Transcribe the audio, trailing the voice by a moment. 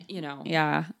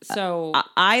Yeah. So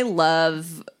I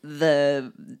love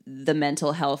the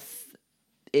mental health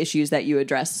issues that you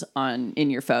address in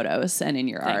your photos and in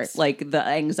your art, like the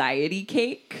anxiety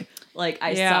cake. Like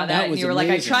I saw that and you were amazing.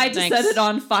 like, I tried to set it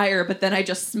on fire, but then I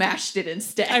just smashed it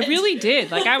instead. I really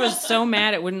did. Like I was so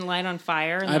mad it wouldn't light on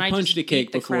fire, and then I punched just a cake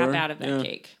beat the before. crap out of that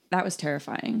cake. That was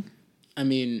terrifying. I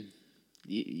mean,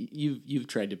 you've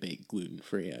tried to bake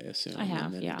gluten-free, I assume. I have,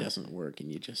 and then yeah. it doesn't work,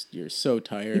 and you're so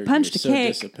tired. You punched you're a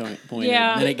cake. so disappointed.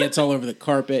 Yeah. And then it gets all over the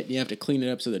carpet, and you have to clean it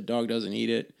up so the dog doesn't eat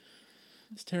it.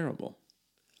 It's terrible.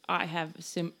 I have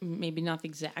maybe not the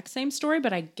exact same story,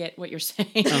 but I get what you're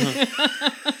saying.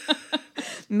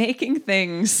 Making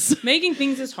things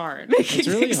is hard. It's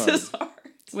really hard. Is hard.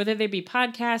 Whether they be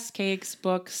podcasts, cakes,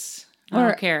 books, I Or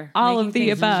don't care. all Making of the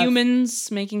things- above.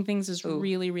 Humans making things is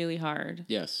really, really hard.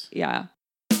 Yes. Yeah.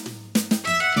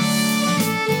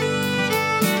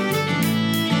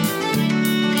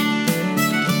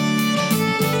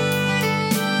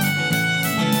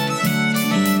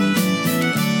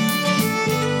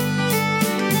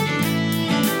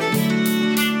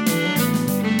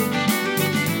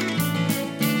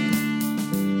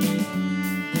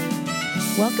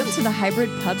 Welcome to the Hybrid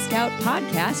Pub Scout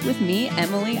podcast with me,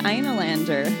 Emily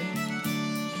Einelander.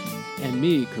 And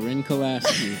me, Corinne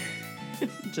Kolaski.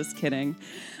 Just kidding.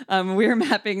 We're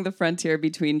mapping the frontier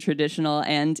between traditional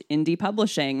and indie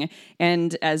publishing.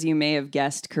 And as you may have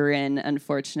guessed, Corinne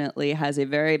unfortunately has a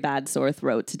very bad sore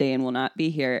throat today and will not be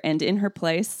here. And in her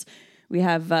place, we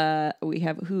have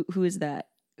who is that?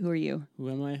 Who are you?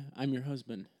 Who am I? I'm your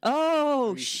husband.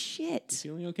 Oh, shit. You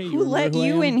feeling okay? Who let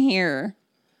you in here?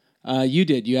 You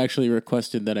did. You actually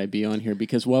requested that I be on here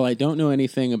because while I don't know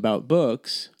anything about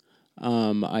books,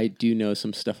 I do know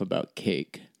some stuff about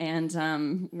cake.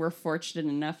 And we're fortunate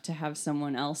enough to have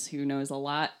someone else who knows a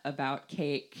lot about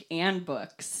cake and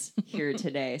books here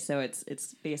today. So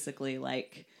it's basically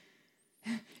like...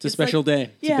 It's a special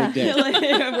day. It's a big day.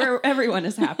 Where everyone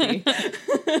is happy.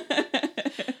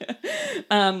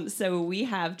 So we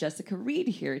have Jessica Reed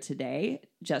here today.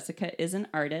 Jessica is an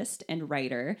artist and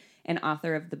writer and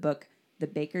author of the book The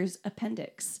Baker's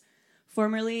Appendix.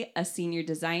 Formerly a senior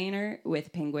designer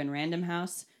with Penguin Random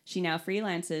House, she now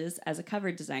freelances as a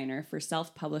cover designer for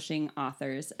self-publishing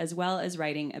authors, as well as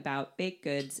writing about baked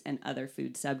goods and other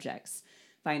food subjects.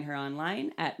 Find her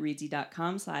online at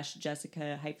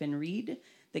reedsy.com/Jessica-Reed,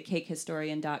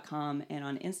 thecakehistorian.com, and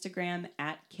on Instagram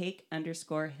at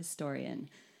cake_historian.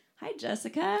 Hi,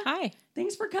 Jessica. Hi.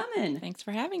 Thanks for coming. Thanks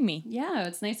for having me. Yeah,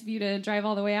 it's nice of you to drive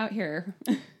all the way out here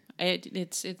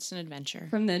It's an adventure.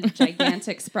 from the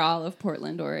gigantic sprawl of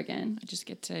Portland, Oregon. I just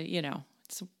get to,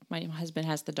 my husband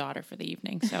has the daughter for the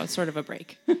evening, so it's sort of a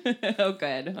break. Oh,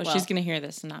 good. Oh, she's going to hear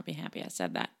this and not be happy I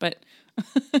said that, but...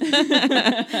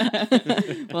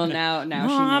 Well, now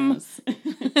Mom.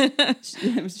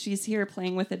 she knows. She's here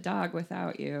playing with a dog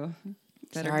without you.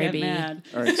 Better Sorry, get B. mad.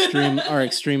 Our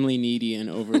extremely needy and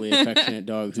overly affectionate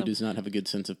dog who does not have a good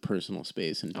sense of personal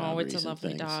space and boundaries. it's a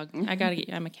lovely and things. dog.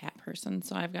 I'm a cat person,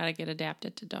 so I've got to get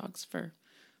adapted to dogs for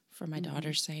my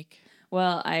daughter's sake.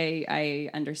 Well, I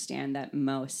understand that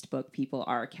most book people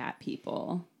are cat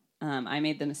people. I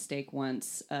made the mistake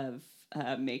once of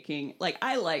making, like,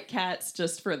 I like cats,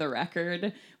 just for the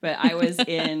record, but I was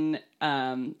in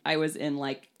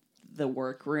like the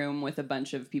workroom with a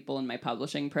bunch of people in my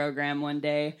publishing program one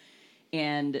day,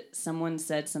 and someone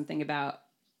said something about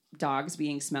dogs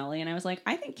being smelly, and I was like,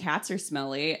 I think cats are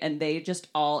smelly, and they just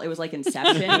it was like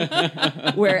Inception,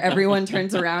 where everyone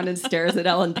turns around and stares at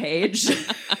Ellen Page.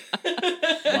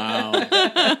 Wow.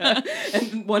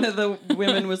 And one of the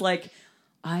women was like,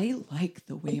 I like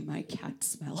the way my cat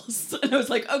smells. And I was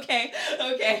like, okay,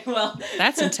 well.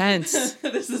 That's intense.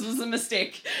 This was a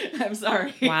mistake. I'm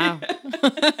sorry. Wow.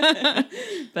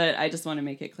 But I just want to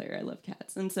make it clear I love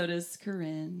cats. And so does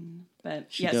Corinne. But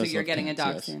She yeah, so does you're love getting cats, a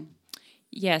dog yes. soon.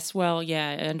 Yes, well,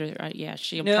 yeah,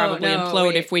 she'll No, probably implode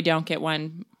wait. if we don't get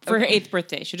one for her 8th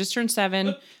birthday. She just turned 7.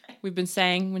 Okay. We've been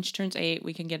saying when she turns 8,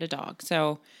 we can get a dog.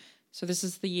 So this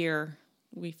is the year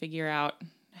we figure out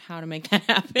how to make that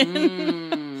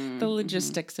happen. The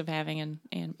logistics of having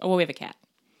we have a cat.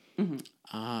 Mm-hmm.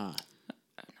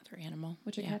 Another animal.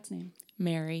 What's your cat's name?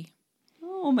 Mary.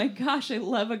 Oh my gosh, I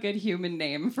love a good human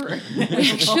name for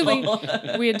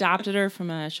We adopted her from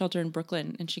a shelter in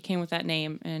Brooklyn, and she came with that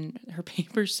name, and her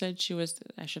papers said she was,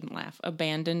 I shouldn't laugh,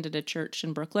 abandoned at a church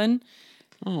in Brooklyn.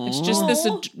 Aww. It's just this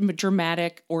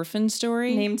dramatic orphan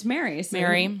story. named Mary. So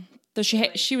Mary. So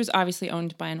she was obviously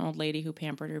owned by an old lady who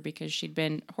pampered her because she'd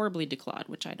been horribly declawed,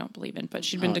 which I don't believe in, but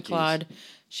she'd been declawed.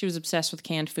 She was obsessed with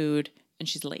canned food, and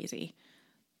she's lazy.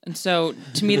 And so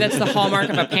to me, that's the hallmark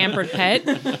of a pampered pet.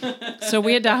 So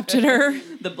we adopted her.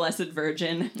 The Blessed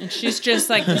Virgin. And she's just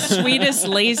like the sweetest,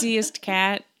 laziest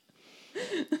cat.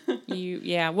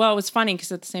 Well, it was funny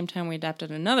because at the same time we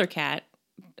adopted another cat.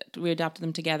 We adopted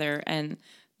them together, and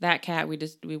that cat we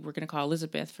were going to call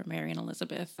Elizabeth for Mary and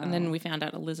Elizabeth. And then we found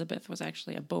out Elizabeth was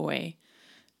actually a boy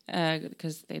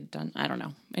because they'd done, I don't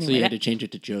know. Anyway, So you had to change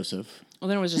it to Joseph. Well,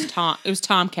 then it was just Tom. It was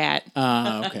Tomcat.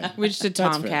 Okay. We just did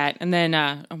That's Tomcat, and then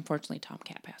unfortunately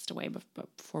Tomcat passed away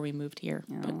before we moved here.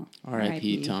 Oh,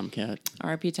 R.I.P. Tomcat.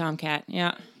 R.I.P. Tomcat.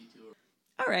 Yeah.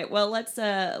 All right. Well, let's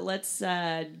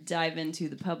dive into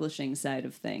the publishing side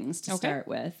of things to start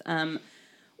with.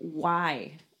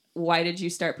 Why did you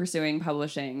start pursuing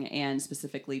publishing and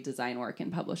specifically design work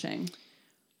in publishing?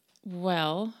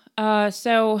 Well,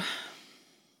 so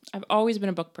I've always been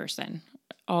a book person.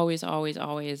 Always.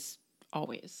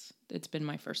 It's been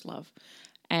my first love.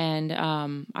 And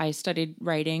I studied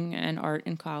writing and art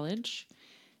in college.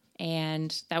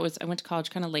 And I went to college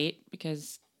kind of late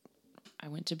because I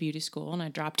went to beauty school and I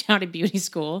dropped out of beauty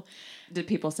school. Did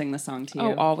people sing the song to you?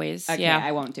 Oh, always. Okay, yeah.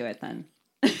 I won't do it then.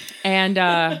 And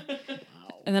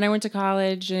and then I went to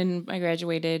college and I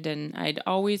graduated, and I'd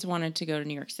always wanted to go to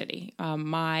New York City.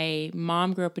 My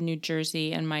mom grew up in New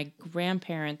Jersey, and my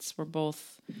grandparents were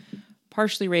both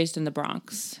partially raised in the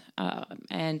Bronx.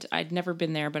 And I'd never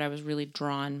been there, but I was really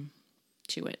drawn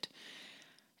to it.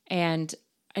 And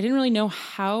I didn't really know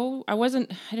how. I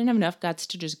didn't have enough guts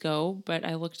to just go, but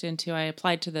I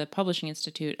applied to the Publishing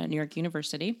Institute at New York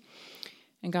University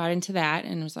and got into that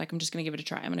and was like, I'm just going to give it a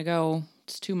try. I'm going to go.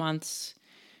 It's 2 months,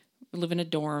 live in a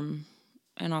dorm,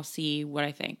 and I'll see what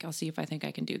I think. I'll see if I think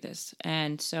I can do this.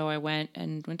 And so I went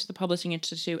to the Publishing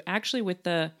Institute, actually with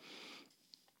the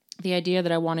idea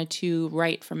that I wanted to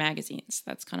write for magazines.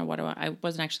 That's kind of what I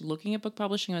wasn't actually looking at book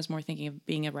publishing. I was more thinking of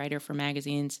being a writer for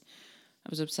magazines. I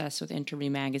was obsessed with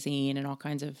Interview Magazine and all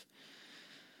kinds of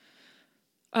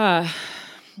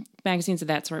magazines of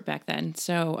that sort back then.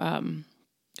 So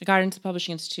I got into the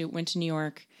Publishing Institute, went to New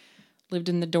York, lived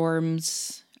in the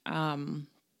dorms.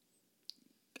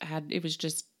 It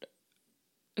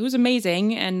was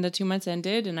amazing. And the 2 months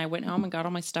ended, and I went home and got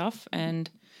all my stuff and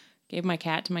gave my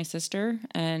cat to my sister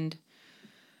and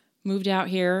moved out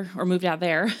there, moved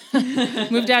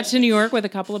out to New York with a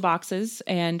couple of boxes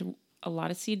and a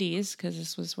lot of CDs because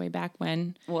this was way back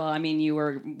when. Well, I mean, you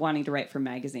were wanting to write for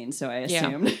magazines, so I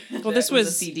assumed. Well, this was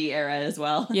a CD era as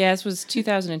well. Yeah, this was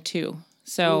 2002.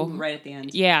 So right at the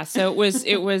end. Yeah, so it was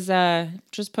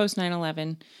just post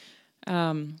 9/11.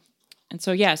 And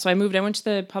so I moved. I went to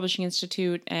the Publishing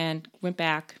Institute and went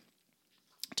back.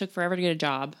 It took forever to get a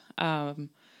job.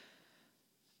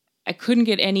 I couldn't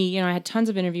get any, I had tons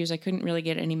of interviews. I couldn't really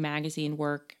get any magazine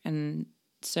work. And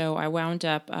so I wound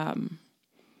up, I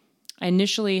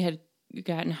initially had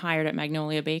gotten hired at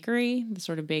Magnolia Bakery, the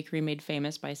sort of bakery made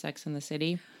famous by Sex and the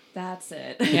City. That's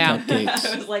it. Yeah.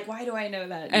 I was like, why do I know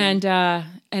that? And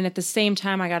at the same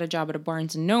time, I got a job at a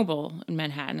Barnes & Noble in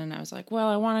Manhattan. And I was like, well,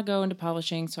 I want to go into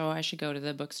publishing, so I should go to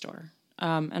the bookstore.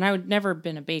 And I had never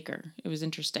been a baker. It was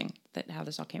interesting how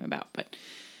this all came about.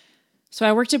 So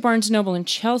I worked at Barnes & Noble in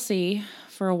Chelsea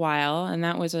for a while, and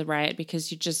that was a riot because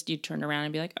you'd turn around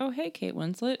and be like, oh, hey, Kate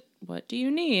Winslet, what do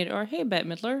you need? Or, hey, Bette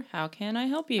Midler, how can I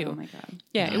help you? Oh, my God.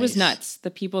 Yeah, Nice. It was nuts.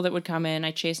 The people that would come in,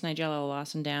 I chased Nigella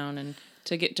Lawson down and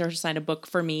to get her to sign a book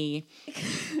for me.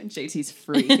 JT's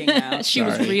freaking out. She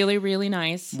was really, really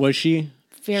nice. Was she?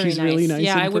 Very She's nice. really nice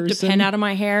Yeah, in I whipped person? a pen out of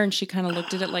my hair, and she kind of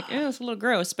looked at it like, it's a little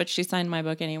gross, but she signed my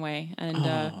book anyway.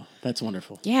 And That's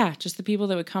wonderful. yeah, just the people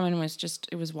that would come in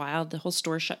it was wild. The whole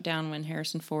store shut down when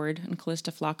Harrison Ford and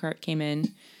Callista Flockhart came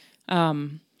in. Wow.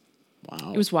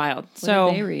 It was wild. What So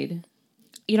did they read?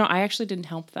 I actually didn't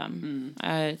help them.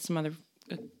 Some other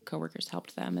coworkers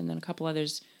helped them, and then a couple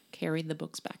others carried the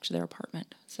books back to their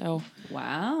apartment. So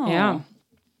Wow. yeah.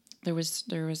 There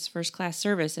was first class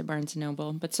service at Barnes &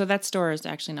 Noble, but so that store is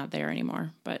actually not there anymore.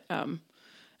 But a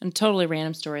totally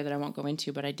random story that I won't go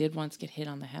into, but I did once get hit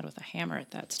on the head with a hammer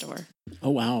at that store. Oh,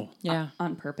 wow. Yeah.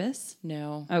 On purpose?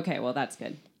 No. Okay, well, that's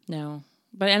good. No.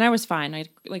 And I was fine.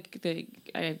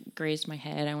 I grazed my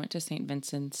head. I went to St.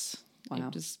 Vincent's.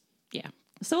 Wow. Yeah.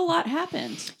 So a lot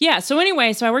happened. Yeah. So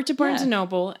anyway, I worked at Barnes &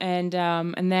 Noble, and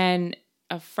then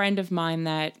a friend of mine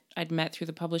that I'd met through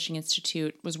the Publishing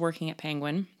Institute was working at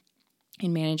Penguin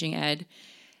in managing ed.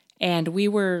 And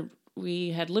we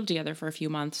had lived together for a few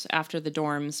months after the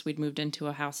dorms. We'd moved into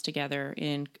a house together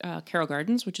in Carroll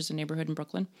Gardens, which is a neighborhood in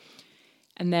Brooklyn.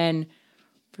 And then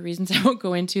for reasons I won't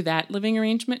go into, that living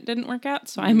arrangement didn't work out.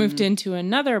 So I moved into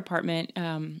another apartment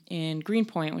in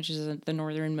Greenpoint, which is the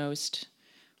northernmost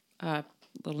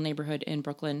little neighborhood in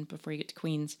Brooklyn before you get to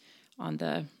Queens, on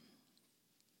the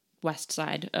west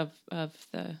side of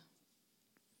the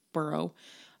borough.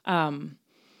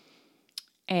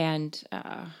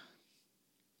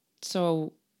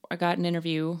 So I got an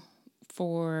interview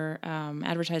for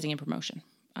advertising and promotion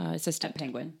assistant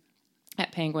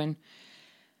at Penguin.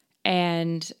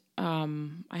 And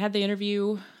I had the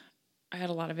interview. I had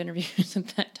a lot of interviews at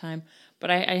that time, but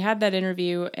I had that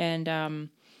interview, and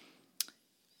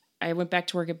I went back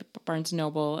to work at Barnes &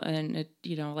 Noble, and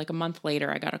like a month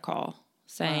later, I got a call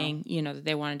saying, that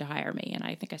they wanted to hire me, and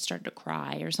I think I started to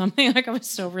cry or something. Like, I was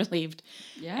so relieved.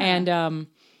 Yeah. And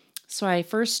so I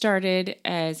first started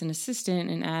as an assistant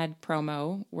in ad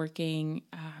promo, working.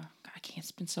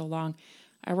 It's been so long.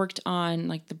 I worked on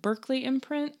like the Berkeley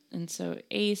imprint, and so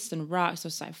Ace and Rock, so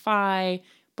Sci-Fi,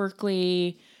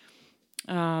 Berkeley,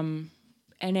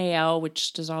 NAL,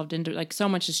 which dissolved into, like, so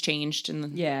much has changed in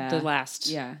the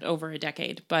last over a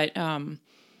decade. But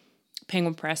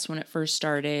Penguin Press, when it first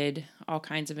started, all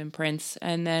kinds of imprints.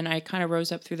 And then I kind of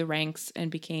rose up through the ranks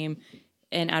and became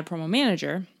an ad promo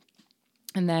manager.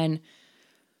 And then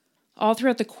all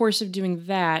throughout the course of doing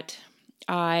that,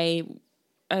 I,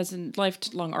 as a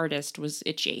lifelong artist, was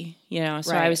itchy,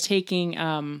 So I was taking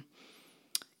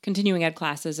continuing ed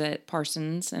classes at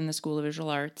Parsons and the School of Visual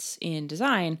Arts in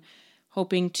design,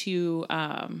 hoping to,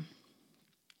 I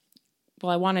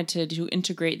wanted to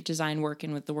integrate design work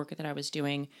in with the work that I was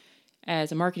doing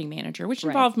as a marketing manager, which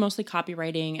involved mostly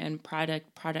copywriting and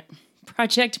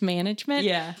project management.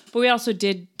 Yeah. But we also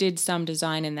did some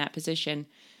design in that position.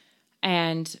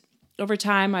 And over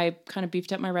time, I kind of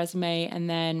beefed up my resume, and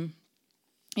then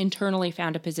internally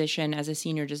found a position as a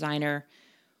senior designer,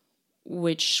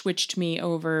 which switched me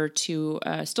over to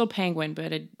still Penguin,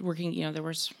 but working, there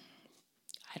was,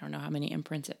 I don't know how many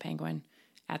imprints at Penguin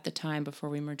at the time before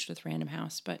we merged with Random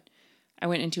House, but I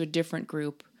went into a different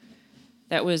group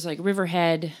that was like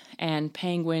Riverhead and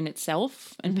Penguin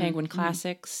itself and Penguin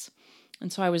Classics.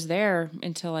 And so I was there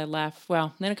until I left.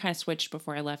 Well, then it kind of switched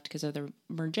before I left because of the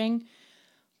merging.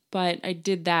 But I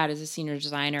did that as a senior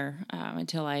designer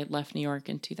until I left New York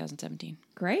in 2017.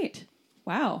 Great.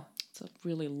 Wow. It's a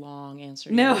really long answer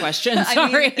to your question.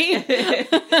 Sorry.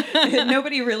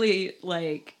 Nobody really,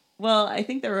 I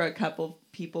think there were a couple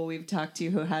people we've talked to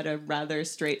who had a rather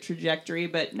straight trajectory,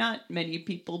 but not many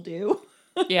people do.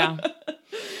 Yeah.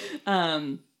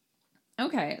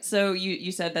 Okay. So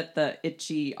you said that the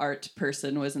itchy art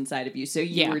person was inside of you. So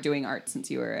you were doing art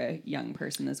since you were a young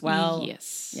person as well.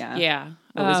 Yes. Yeah. Yeah.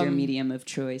 What was your medium of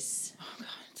choice? Oh God.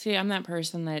 See, I'm that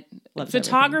person that loves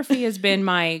photography has been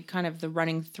my kind of the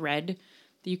running thread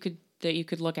that you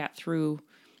could look at through,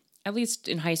 at least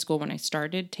in high school when I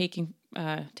started taking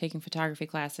photography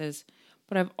classes.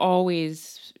 But I've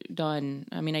always done,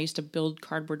 I used to build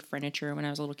cardboard furniture when I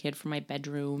was a little kid for my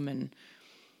bedroom, and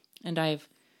I've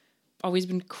always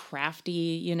been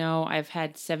crafty, I've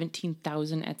had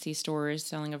 17,000 Etsy stores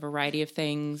selling a variety of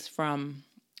things from,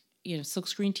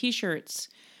 silkscreen t-shirts,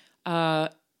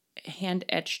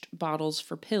 hand-etched bottles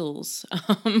for pills.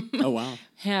 Oh, wow.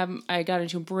 I got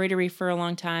into embroidery for a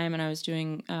long time, and I was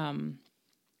doing hand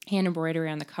embroidery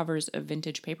on the covers of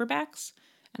vintage paperbacks.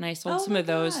 And I sold some of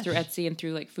those through Etsy and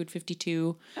through Food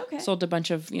 52. Okay. Sold a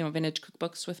bunch of, vintage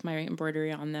cookbooks with my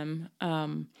embroidery on them.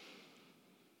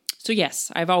 So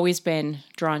yes, I've always been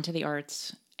drawn to the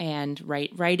arts, and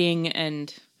writing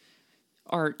and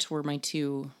art were my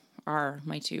two, and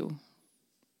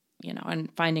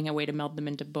finding a way to meld them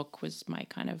into book was my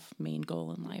kind of main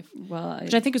goal in life. Well,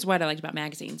 which I think is what I liked about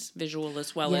magazines, visual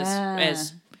as well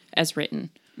as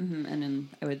written. Mm-hmm. And then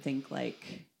I would think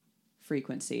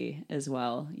frequency as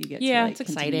well. You get to it's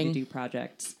continue exciting to do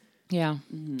projects. Yeah.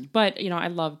 Mm-hmm. But, I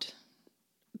loved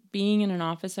being in an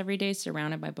office every day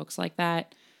surrounded by books like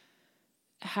that.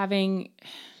 Having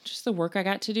just the work I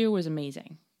got to do was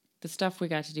amazing. The stuff we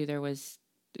got to do there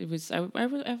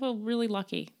I felt really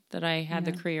lucky that I had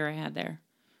the career I had there.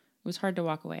 It was hard to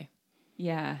walk away.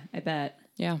 Yeah, I bet.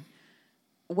 Yeah.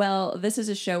 Well, this is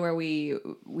a show where we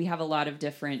have a lot of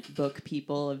different book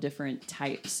people of different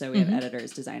types. So we have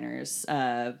editors, designers,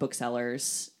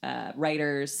 booksellers,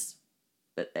 writers,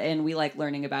 and we like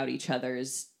learning about each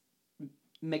other's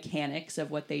mechanics of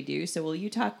what they do. So will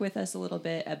you talk with us a little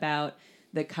bit about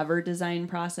the cover design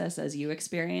process as you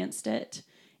experienced it,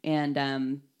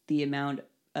 and the amount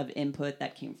of input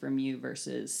that came from you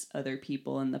versus other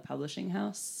people in the publishing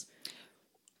house?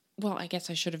 Well, I guess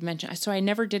I should have mentioned. So I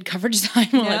never did cover design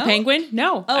while at Penguin.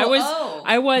 No,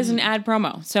 I was an ad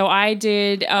promo. So I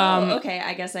did. Okay.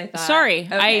 I guess I thought. Sorry.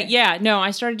 Okay.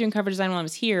 I started doing cover design while I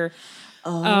was here.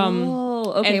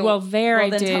 Oh, okay. And I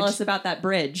then did. Tell us about that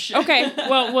bridge. Okay.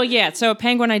 Well, yeah. So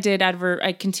Penguin, I did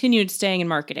I continued staying in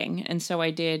marketing, and so I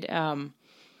did, New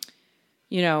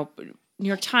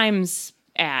York Times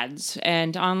ads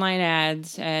and online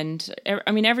ads, and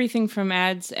everything from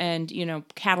ads and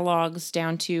catalogs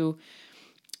down to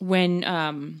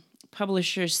when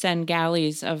publishers send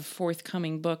galleys of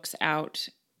forthcoming books out,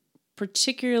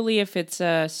 particularly if it's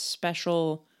a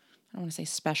special. I don't want to say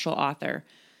special author.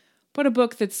 But a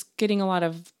book that's getting a lot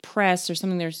of press or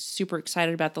something they're super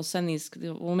excited about,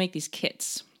 we'll make these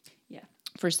kits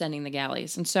for sending the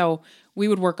galleys. And so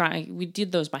we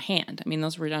did those by hand.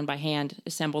 Those were done by hand,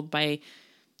 assembled by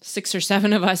 6 or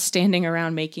 7 of us standing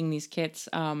around making these kits.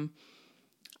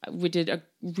 We did a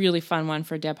really fun one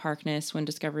for Deb Harkness when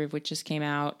Discovery of Witches came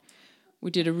out.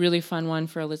 We did a really fun one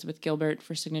for Elizabeth Gilbert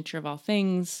for Signature of All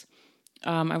Things.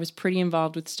 I was pretty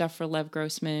involved with stuff for Lev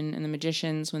Grossman and the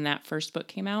Magicians when that first book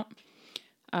came out.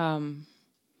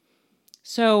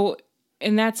 So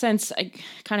in that sense, I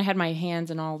kind of had my hands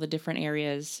in all the different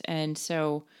areas. And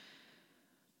so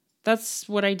that's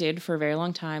what I did for a very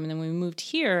long time. And then when we moved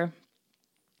here,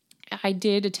 I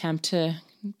did attempt to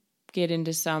get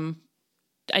into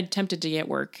I attempted to get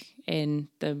work in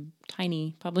the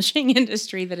tiny publishing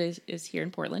industry that is here in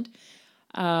Portland,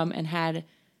 and had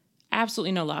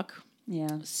absolutely no luck.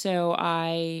 Yeah. So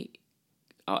I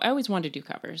always wanted to do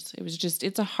covers.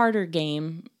 It's a harder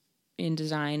game in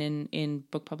design and in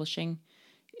book publishing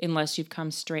unless you've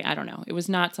come straight. I don't know. It was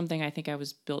not something I think I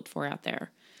was built for out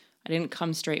there. I didn't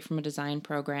come straight from a design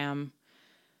program.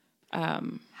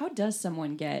 How does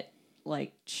someone get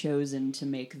chosen to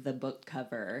make the book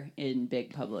cover in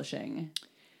big publishing?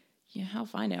 Yeah, how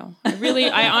if I know?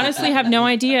 I honestly have no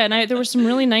idea. And there were some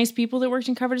really nice people that worked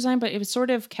in cover design, but it was sort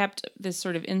of kept this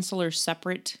sort of insular,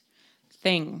 separate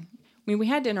thing. We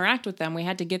had to interact with them. We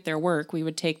had to get their work. We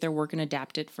would take their work and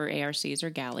adapt it for ARCs or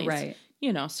galleys. Right.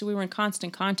 So we were in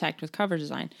constant contact with cover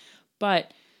design.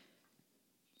 But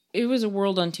it was a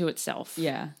world unto itself.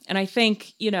 Yeah. And I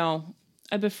think,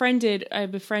 I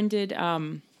befriended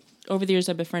over the years,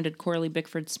 I befriended Coralie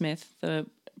Bickford Smith, the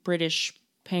British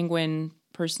Penguin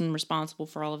person responsible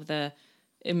for all of the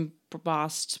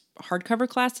embossed hardcover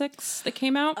classics that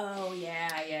came out. Oh,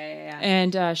 yeah.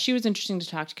 And she was interesting to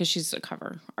talk to because she's a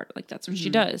cover art. That's what she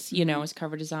does, is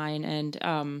cover design. And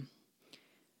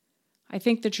I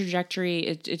think the trajectory,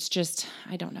 it's just,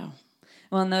 I don't know.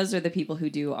 Well, and those are the people who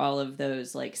do all of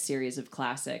those series of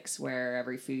classics where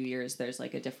every few years there's a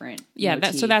different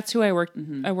motif. So that's who I worked.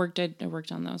 I worked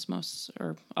on those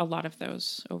a lot of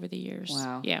those over the years.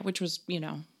 Wow. Yeah, which was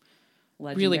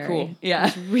Legendary. Really cool. Yeah,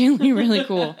 it was really really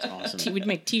cool. That's awesome. We'd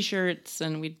make T-shirts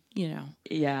and we'd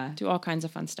do all kinds of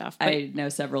fun stuff. But I know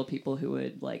several people who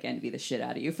would envy the shit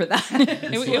out of you for that.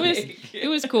 it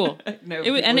was cool. No, it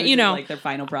was, and their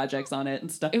final projects on it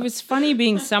and stuff. It was funny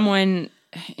being someone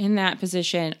in that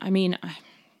position.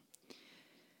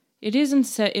 It is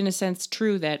in a sense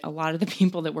true that a lot of the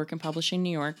people that work in publishing in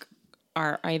New York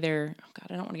are either,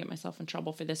 I don't want to get myself in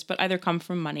trouble for this, but either come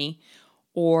from money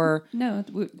or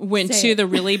went to the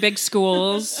really big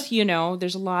schools. There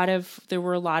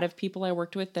were a lot of people I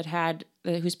worked with that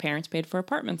whose parents paid for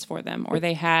apartments for them, or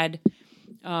they'd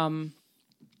gone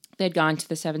to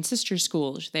the Seven Sisters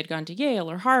schools, they'd gone to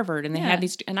Yale or Harvard, and they had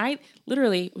these. And I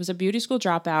literally was a beauty school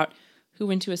dropout who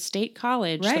went to a state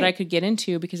college that I could get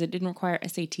into because it didn't require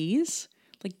SATs.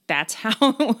 That's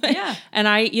how. Yeah. And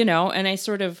I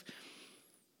sort of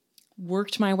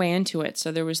worked my way into it.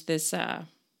 So there was this.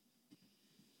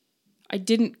 I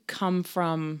didn't come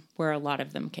from where a lot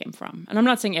of them came from. And I'm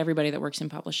not saying everybody that works in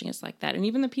publishing is like that. And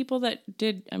even the people that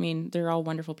did, they're all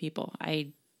wonderful people.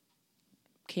 I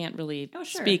can't really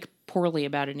speak poorly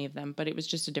about any of them, but it was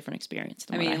just a different experience.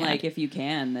 If you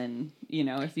can, then,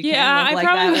 if you can live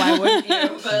that, why wouldn't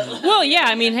you? But, well,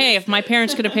 yeah, hey, if my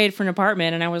parents could have paid for an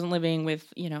apartment and I wasn't living with,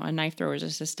 a knife thrower's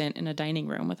assistant in a dining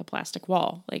room with a plastic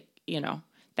wall,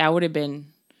 that would have been...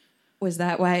 Was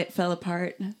that why it fell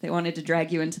apart? They wanted to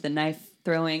drag you into the knife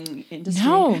throwing industry?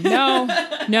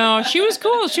 No. She was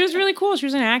cool. She was really cool. She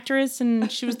was an actress,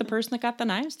 and she was the person that got the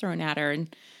knives thrown at her.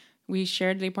 And we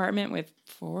shared the apartment with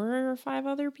 4 or 5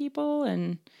 other people,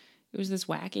 and it was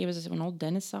an old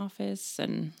dentist's office.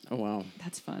 And oh, wow.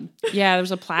 That's fun. Yeah, there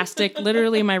was a plastic,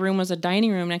 literally my room was a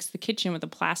dining room next to the kitchen with a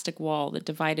plastic wall that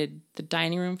divided the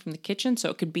dining room from the kitchen so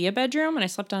it could be a bedroom. And I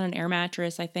slept on an air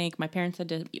mattress, I think. My parents had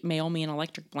to mail me an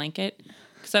electric blanket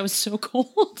because I was so cold.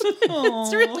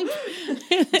 It's really...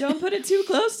 Don't put it too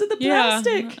close to the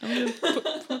plastic.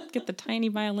 Yeah, get the tiny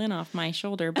violin off my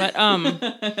shoulder. But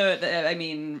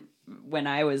when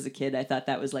I was a kid, I thought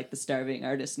that was like the starving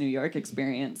artist New York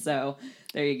experience. So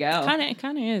there you go. It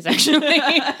kind of is actually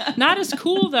not as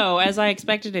cool though as I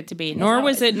expected it to be. Nor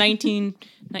was it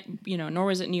nor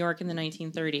was it New York in the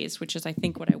 1930s, which is I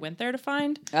think what I went there to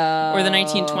find, or the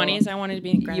 1920s. I wanted to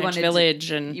be in Greenwich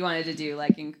Village, and you wanted to do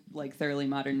like thoroughly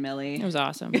modern Millie. It was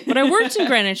awesome. But I worked in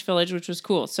Greenwich Village, which was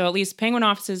cool. So at least Penguin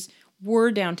offices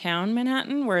were downtown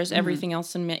Manhattan, whereas everything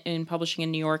else in publishing in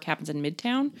New York happens in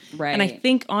Midtown. Right. And I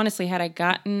think, honestly, had I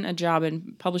gotten a job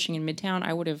in publishing in Midtown,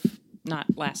 I would have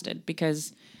not lasted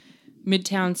because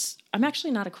Midtown's... I'm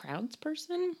actually not a crowds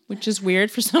person, which is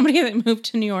weird for somebody that moved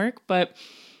to New York, but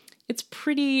it's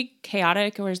pretty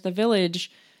chaotic, whereas the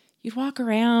Village, you'd walk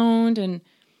around and...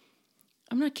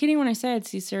 I'm not kidding when I say I'd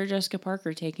see Sarah Jessica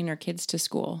Parker taking her kids to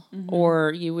school. Mm-hmm.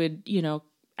 Or you would,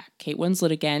 Kate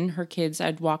Winslet again, her kids,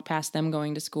 I'd walk past them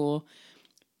going to school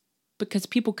because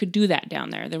people could do that down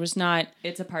there. There was not...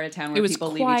 It's a part of town where people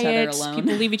leave each other alone.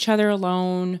 People leave each other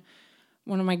alone.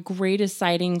 One of my greatest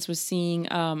sightings was seeing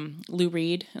Lou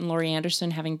Reed and Laurie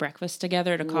Anderson having breakfast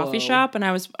together at a coffee shop. And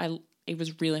it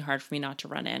was really hard for me not to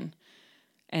run in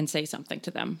and say something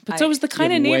to them. But so it was the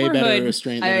kind of neighborhood... Way better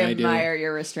restraint than I do. I admire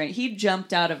your restraint. He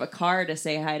jumped out of a car to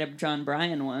say hi to John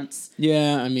Bryan once.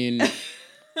 Yeah, I mean...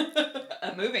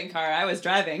 A moving car. I was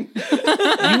driving.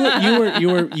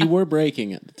 you were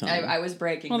braking at the time. I was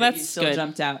braking, well, but that's you still good.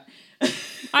 Jumped out.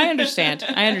 I understand.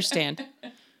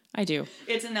 I do.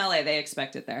 It's in LA. They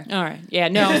expect it there. All right. Yeah,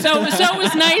 no. So it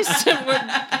was nice.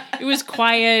 It was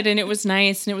quiet and it was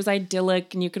nice and it was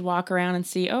idyllic and you could walk around and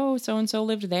see, oh, so-and-so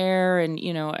lived there. And,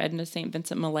 Edna St.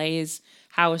 Vincent Millay's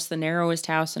house, the narrowest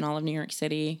house in all of New York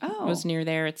City, was near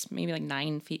there. It's maybe like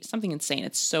 9 feet, something insane.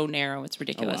 It's so narrow. It's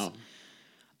ridiculous. Oh,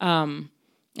 wow.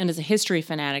 And as a history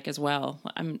fanatic as well,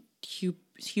 I'm a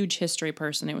huge history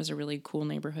person. It was a really cool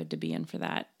neighborhood to be in for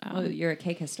that. You're a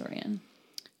cake historian.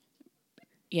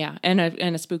 Yeah, and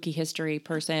a spooky history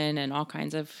person and all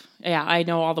kinds of... Yeah, I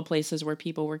know all the places where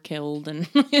people were killed and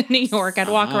in New York. I'd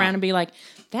walk around and be like,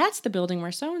 that's the building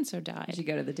where so-and-so died. Did you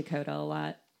go to the Dakota a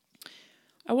lot?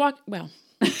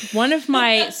 One of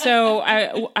my... So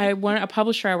a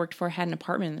publisher I worked for had an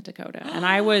apartment in the Dakota, and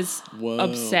I was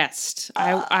obsessed.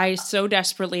 I so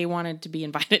desperately wanted to be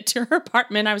invited to her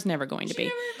apartment. I was never going to be.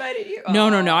 She never invited you?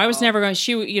 No. I was never going...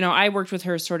 I worked with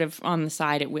her sort of on the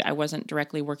side. I wasn't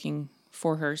directly working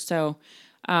for her. So,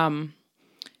 no,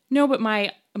 but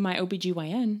my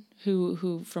OBGYN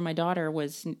who for my daughter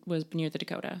was near the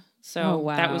Dakota. So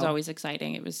that was always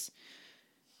exciting. It was,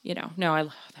 no, I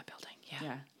love that building.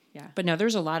 Yeah. But no,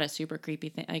 there's a lot of super creepy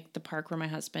things, like the park where my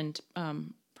husband,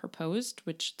 proposed,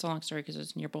 which it's a long story because it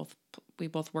was we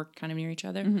both worked kind of near each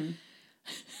other. Mm-hmm.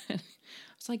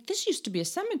 It's like, this used to be a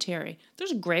cemetery.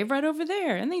 There's a grave right over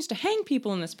there. And they used to hang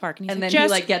people in this park. And then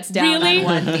he gets down on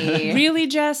one knee. Really,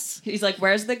 Jess? He's like,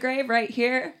 where's the grave? Right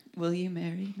here. Will you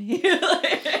marry me?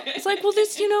 It's like, well,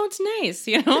 this, it's nice.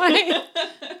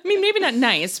 I mean, maybe not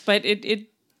nice, but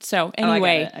so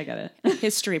anyway. I got it.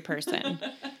 History person.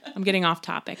 I'm getting off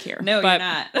topic here. No, you're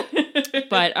not.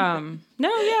 But, no,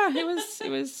 yeah,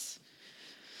 it was.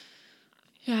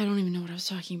 Yeah, I don't even know what I was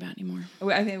talking about anymore.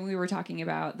 I think we were talking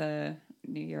about the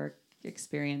New York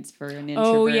experience for an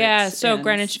introvert. Oh, yeah. So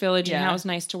Greenwich Village, and how it was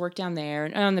nice to work down there.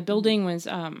 And the building was,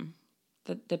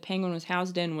 the Penguin was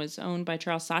housed in, was owned by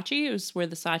Charles Saatchi. It was where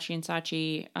the Saatchi &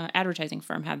 Saatchi advertising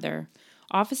firm had their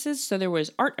offices. So there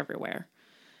was art everywhere.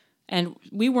 And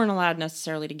we weren't allowed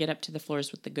necessarily to get up to the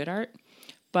floors with the good art.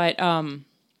 But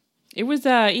it was,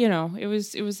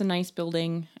 it was a nice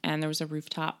building, and there was a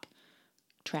rooftop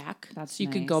track. That's so you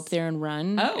could go up there and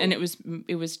run. And it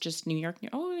was just New York.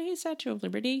 Oh, hey, Statue of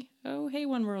Liberty. Oh, hey,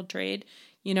 One World Trade.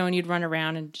 And you'd run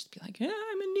around and just be like, yeah,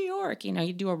 I'm in New York.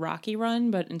 You'd do a Rocky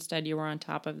run, but instead you were on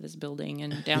top of this building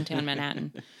in downtown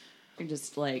Manhattan. You're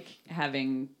just like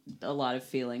having a lot of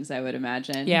feelings, I would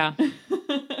imagine. Yeah.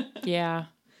 Yeah.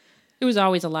 It was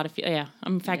always a lot of yeah.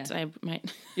 In fact, I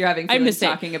might. You're having feelings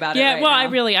talking about it. Yeah. Right well,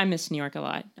 now. I miss New York a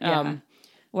lot. Yeah.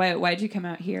 Why'd you come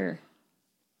out here?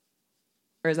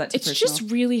 Or is that too personal?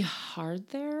 Just really hard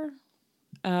there.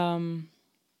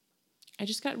 I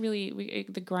just got really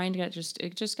the grind got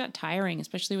just got tiring,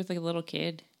 especially with like a little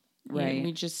kid. Right.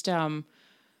 We just the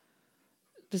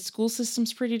school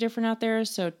system's pretty different out there,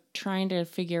 so trying to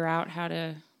figure out how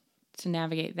to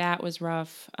navigate that was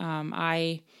rough.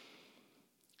 I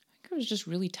was just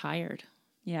really tired.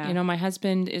 Yeah. My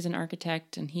husband is an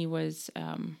architect, and he was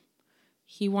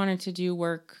he wanted to do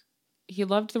work. He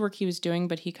loved the work he was doing,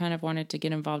 but he kind of wanted to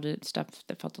get involved in stuff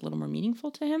that felt a little more meaningful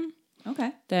to him.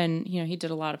 Okay. Then, he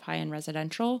did a lot of high-end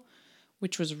residential,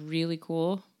 which was really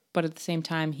cool. But at the same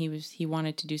time, he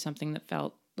wanted to do something that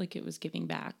felt like it was giving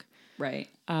back. Right.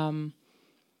 And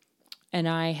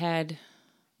I'd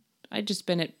just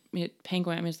been at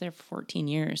Penguin. I was there for 14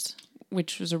 years,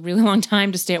 which was a really long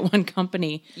time to stay at one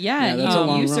company. Yeah, that's a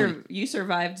long you run. You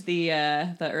survived the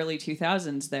early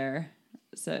 2000s there.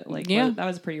 So that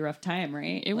was a pretty rough time,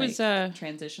 right? It was a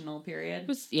transitional period.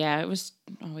 It was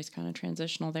always kind of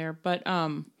transitional there, but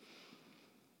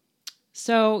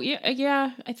so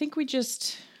yeah, I think we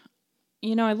just,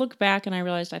 I look back and I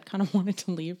realized I'd kind of wanted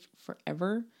to leave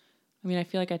forever. I mean, I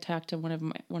feel like I talked to one of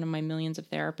my millions of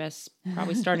therapists,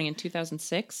 probably starting in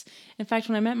 2006. In fact,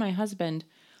 when I met my husband,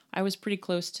 I was pretty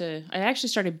close to. I actually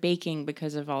started baking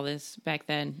because of all this back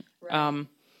then. Right.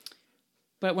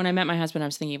 But when I met my husband, I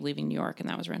was thinking of leaving New York, and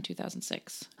that was around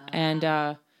 2006. And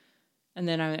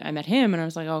then I met him, and I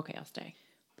was like, oh, okay, I'll stay.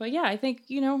 But yeah, I think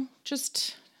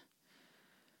just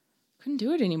couldn't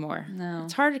do it anymore. No,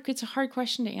 it's hard. It's a hard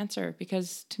question to answer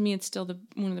because to me, it's still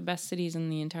one of the best cities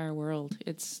in the entire world.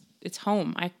 It's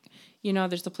home.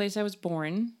 There's the place I was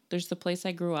born. There's the place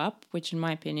I grew up, which in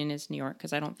my opinion is New York,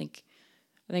 because I think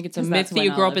it's a myth that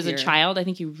you grow up as a child. I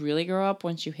think you really grow up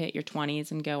once you hit your 20s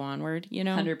and go onward,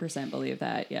 100% believe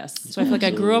that, yes. So I feel like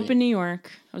I grew up in New York.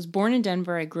 I was born in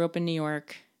Denver. I grew up in New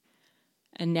York.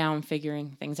 And now I'm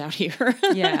figuring things out here.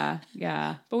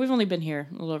 Yeah. But we've only been here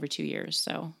a little over 2 years,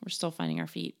 so we're still finding our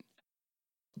feet.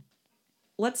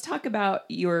 Let's talk about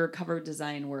your cover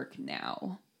design work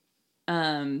now.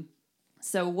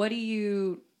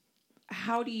 So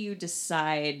how do you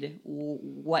decide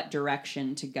what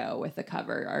direction to go with the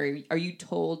cover? Are you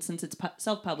told, since it's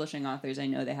self-publishing authors, I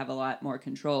know they have a lot more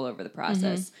control over the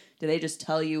process. Mm-hmm. Do they just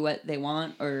tell you what they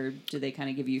want, or do they kind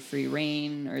of give you free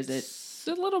reign, or is it? It's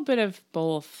a little bit of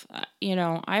both.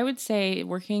 I would say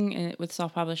working with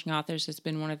self-publishing authors has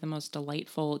been one of the most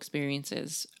delightful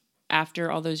experiences after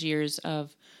all those years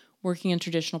of working in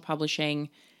traditional publishing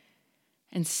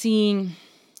and seeing,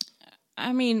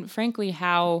 frankly,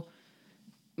 how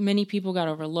many people got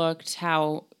overlooked,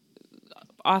 how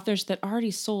authors that already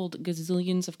sold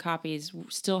gazillions of copies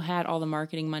still had all the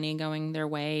marketing money going their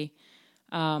way.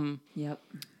 Yep.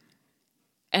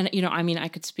 And, I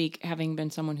could speak, having been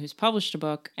someone who's published a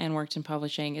book and worked in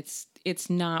publishing, it's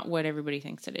not what everybody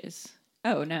thinks it is.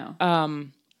 Oh, no.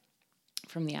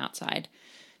 From the outside.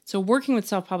 So working with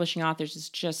self-publishing authors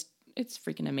it's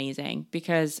freaking amazing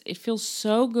because it feels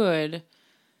so good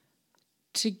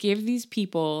to give these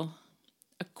people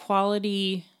a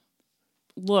quality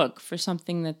look for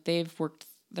something that they've worked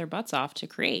their butts off to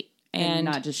create. And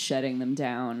not just shutting them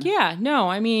down. Yeah,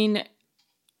 no,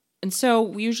 and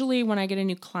so usually when I get a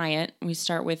new client, we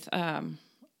start with,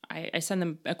 I send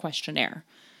them a questionnaire,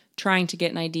 trying to get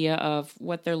an idea of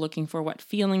what they're looking for, what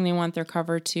feeling they want their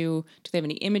cover to. Do they have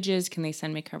any images? Can they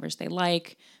send me covers they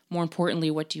like? More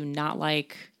importantly, what do you not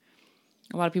like?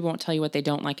 A lot of people won't tell you what they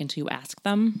don't like until you ask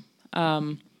them.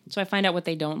 So I find out what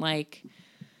they don't like.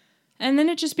 And then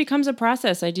it just becomes a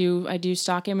process. I do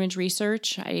stock image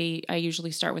research. I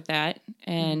usually start with that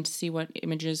and see what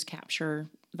images capture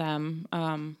them.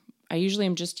 I usually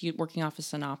am just working off a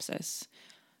synopsis,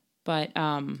 but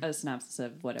a synopsis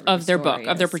of whatever of their book, is.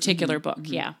 of their particular book,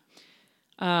 yeah.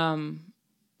 And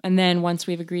then once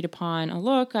we've agreed upon a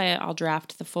look, I'll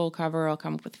draft the full cover. I'll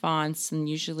come up with fonts, and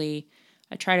usually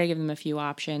I try to give them a few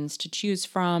options to choose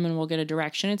from, and we'll get a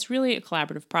direction. It's really a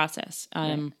collaborative process.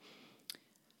 Right.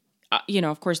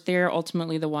 Of course, they're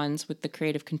ultimately the ones with the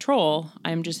creative control.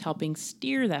 I'm just helping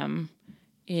steer them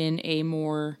in a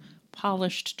more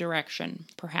polished direction,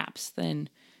 perhaps, than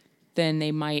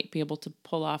they might be able to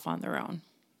pull off on their own.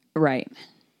 Right.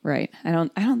 I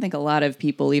don't think a lot of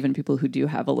people, even people who do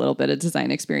have a little bit of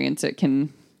design experience, it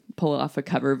can pull off a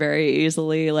cover very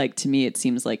easily. Like, to me, it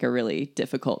seems like a really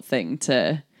difficult thing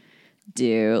to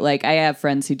do. Like, I have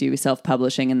friends who do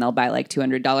self-publishing and they'll buy like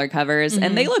 $200 covers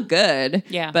and they look good.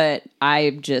 Yeah. But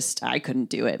I couldn't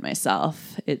do it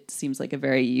myself. It seems like a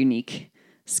very unique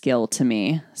skill to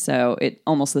me. So it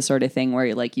almost the sort of thing where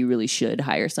you really should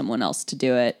hire someone else to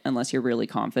do it unless you're really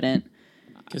confident.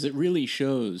 Because it really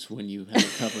shows when you have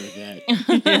a cover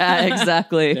that yeah,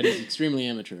 exactly. that is extremely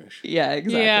amateurish. Yeah,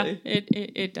 exactly. Yeah,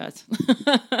 it does.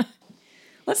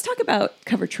 Let's talk about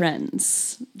cover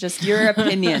trends. Just your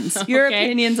opinions. Your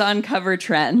opinions on cover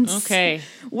trends. Okay.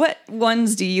 What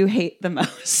ones do you hate the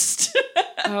most?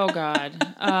 Oh God.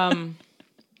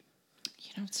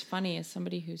 It's funny as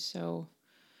somebody who's so.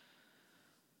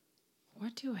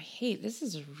 What do I hate? This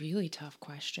is a really tough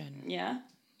question. Yeah?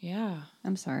 Yeah.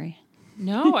 I'm sorry.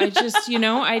 No, I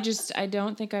just, I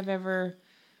don't think I've ever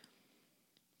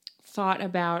thought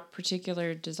about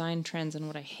particular design trends and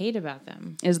what I hate about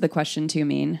them. Is the question too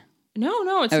mean?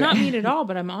 No, it's not mean at all,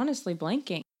 but I'm honestly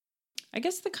blanking. I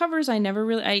guess the covers I never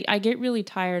really. I get really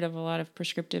tired of a lot of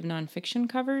prescriptive nonfiction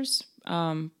covers,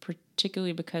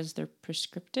 particularly because they're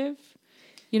prescriptive.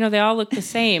 You know, they all look the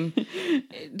same.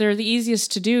 They're the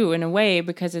easiest to do in a way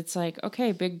because it's like,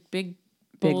 okay, big,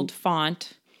 bold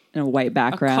font, And a white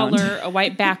background. a color, a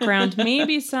white background,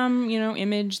 maybe some,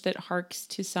 image that harks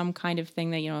to some kind of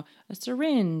thing that, a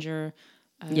syringe or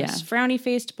a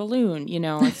frowny-faced balloon,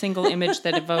 a single image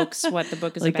that evokes what the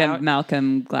book is like about. a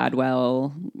Malcolm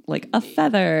Gladwell, like a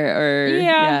feather or...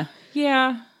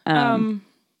 Yeah.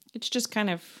 It's just kind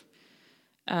of...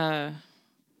 not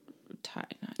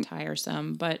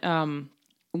tiresome, but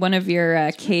one of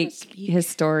your cake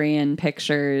historian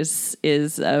pictures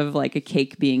is of like a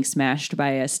cake being smashed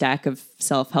by a stack of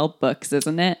self-help books,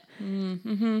 isn't it?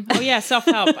 Mm-hmm. Oh yeah,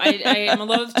 self-help. I am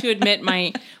loath to admit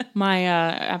my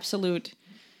absolute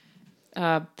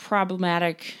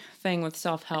problematic thing with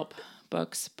self-help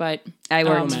books, but I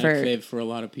worked fave for a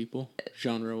lot of people,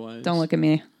 genre-wise. Don't look at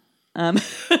me.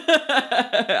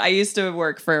 I used to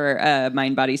work for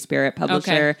Mind Body Spirit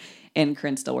publisher, and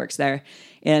Corinne still works there.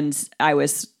 And I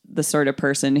was the sort of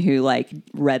person who like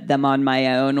read them on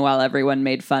my own while everyone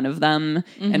made fun of them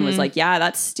and was like, yeah,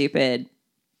 that's stupid.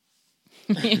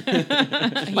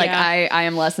 I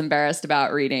am less embarrassed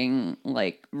about reading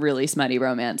like really smutty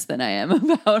romance than I am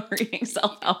about reading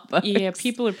self-help books. Yeah,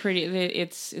 people are pretty,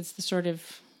 it's the sort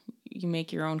of, you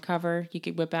make your own cover. You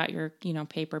could whip out your,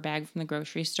 paper bag from the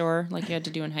grocery store like you had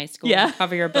to do in high school. Yeah. And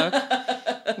cover your book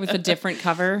with a different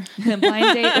cover.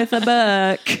 Blind date with a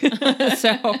book.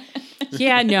 So,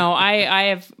 yeah, no,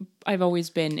 I've always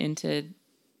been into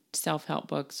self-help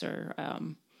books or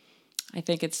I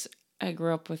think I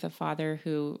grew up with a father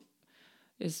who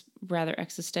is rather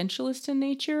existentialist in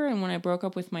nature. And when I broke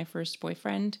up with my first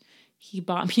boyfriend, he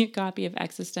bought me a copy of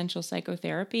Existential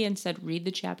Psychotherapy and said, read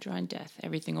the chapter on death.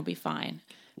 Everything will be fine.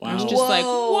 Wow. I was just like,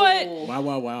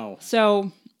 what? Wow.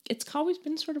 So it's always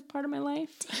been sort of part of my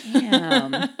life.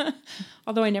 Damn.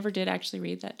 Although I never did actually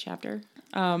read that chapter.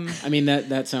 I mean,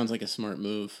 that sounds like a smart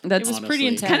move. It was pretty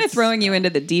intense. Kind of throwing you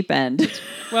into the deep end.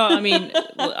 Well, I mean,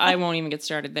 I won't even get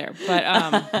started there.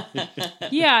 But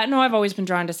yeah, no, I've always been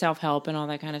drawn to self-help and all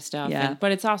that kind of stuff. Yeah.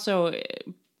 But it's also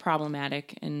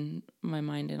problematic in my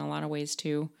mind in a lot of ways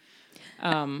too.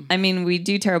 I mean, we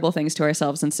do terrible things to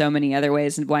ourselves in so many other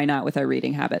ways, and why not with our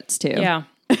reading habits too? Yeah.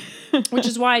 Which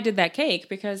is why I did that cake,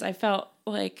 because I felt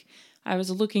like I was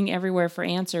looking everywhere for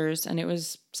answers and it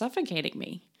was suffocating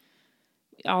me.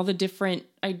 All the different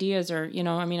ideas are,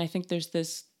 I think there's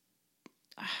this,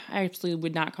 I absolutely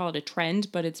would not call it a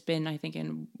trend, but it's been, I think,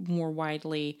 in more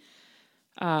widely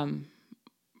shown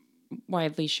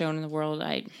in the world.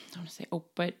 I don't want to say,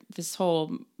 but this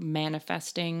whole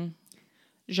manifesting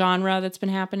genre that's been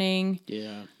happening.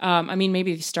 Yeah.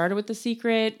 Maybe they started with The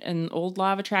Secret and old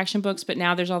Law of Attraction books, but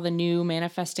now there's all the new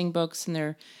manifesting books, and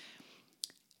they're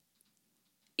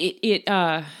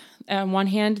on one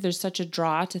hand, there's such a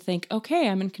draw to think, okay,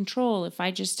 I'm in control. If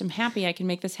I just am happy, I can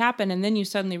make this happen. And then you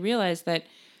suddenly realize that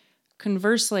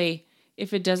conversely,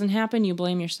 if it doesn't happen, you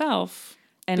blame yourself.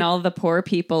 And all the poor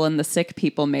people and the sick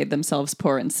people made themselves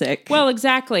poor and sick. Well,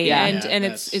 exactly. Yeah. And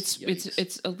that's it's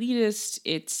elitist,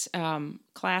 it's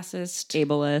classist,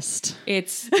 ableist.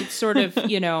 it's sort of,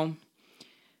 It's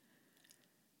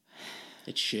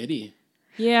shitty.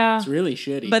 yeah. It's really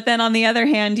shitty. But then on the other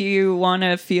hand, you want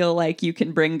to feel like you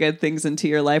can bring good things into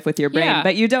your life with your brain, Yeah.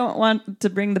 but you don't want to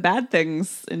bring the bad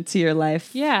things into your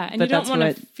life. Yeah, and But you don't that's want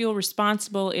what- to feel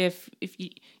responsible if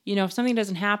if something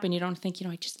doesn't happen, you don't think,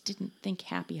 I just didn't think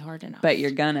happy hard enough. But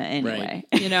you're gonna anyway.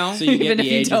 Right. So you get even the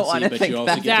if you don't agency, wanna but think you also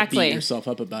that. get to Exactly. beat yourself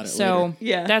up about it So later.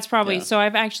 Yeah. that's probably, Yeah. so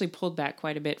I've actually pulled back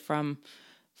quite a bit from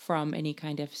any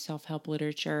kind of self-help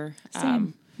literature.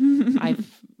 Same. I'm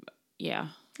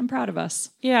proud of us.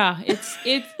 Yeah,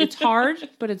 it's hard,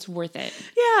 but it's worth it.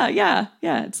 Yeah.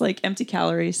 It's like empty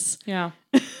calories. Yeah,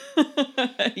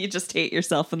 You just hate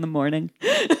yourself in the morning.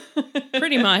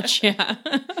 pretty much. Yeah.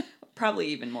 Probably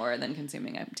even more than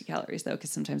consuming empty calories, though,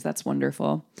 because sometimes that's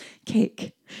wonderful.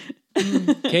 Cake.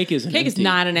 Cake is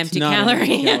not an it's empty not an calorie.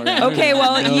 empty calorie. I don't Okay,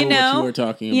 well, know you know, what you were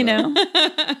talking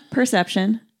about.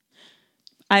 Perception.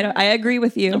 I agree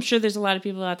with you. I'm sure there's a lot of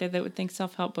people out there that would think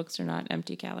self-help books are not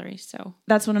empty calories. So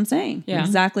That's what I'm saying. Yeah.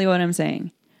 Exactly what I'm saying.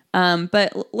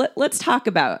 But let's talk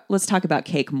about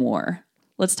cake more.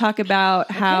 Let's talk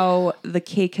about how the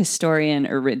cake historian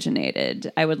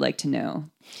originated. I would like to know.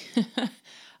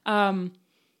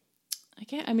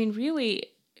 Really,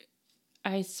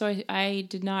 I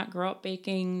did not grow up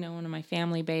baking. No one in my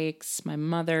family bakes. My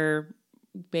mother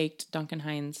baked Duncan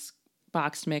Hines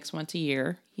boxed mix once a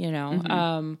year,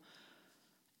 Mm-hmm.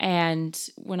 And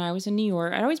when I was in New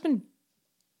York, I'd always been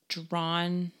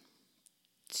drawn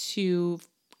to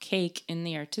cake in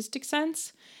the artistic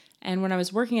sense. And when I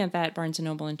was working at that Barnes &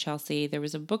 Noble in Chelsea, there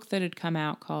was a book that had come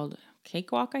out called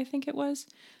Cakewalk, I think it was,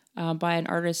 by an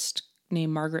artist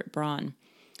named Margaret Braun.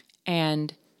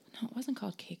 And no, it wasn't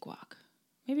called Cakewalk.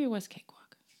 Maybe it was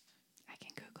Cakewalk. I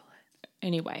can Google it.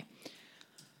 Anyway,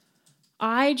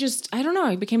 I don't know.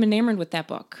 I became enamored with that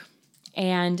book.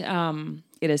 And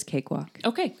It is Cakewalk.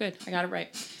 okay, good. I got it right.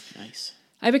 Nice.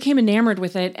 I became enamored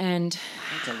with it, and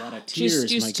That's a lot of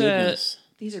tears, used my to- goodness.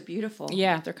 These are beautiful.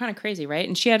 yeah, they're kind of crazy, right?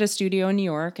 And she had a studio in New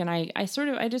York, and I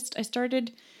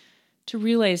started to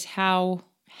realize how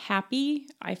happy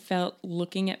I felt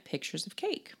looking at pictures of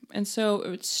cake. And so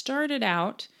it started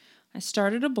out, I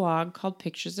started a blog called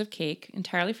Pictures of Cake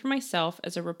entirely for myself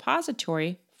as a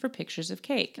repository for pictures of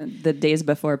cake. The days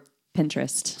before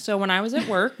Pinterest. So when I was at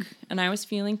work and I was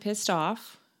feeling pissed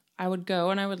off, I would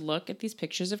go and I would look at these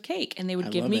pictures of cake, and they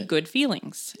would give love me it. good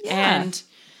feelings. Yeah. And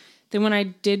then when I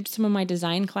did some of my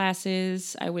design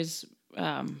classes, I was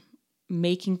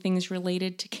making things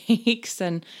related to cakes.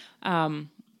 And then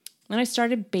I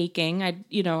started baking.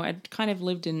 I'd kind of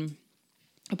lived in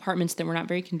apartments that were not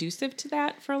very conducive to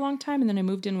that for a long time. And then I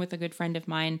moved in with a good friend of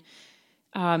mine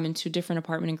into a different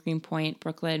apartment in Greenpoint,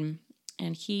 Brooklyn.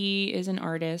 And he is an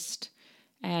artist,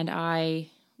 and I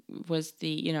was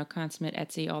the, consummate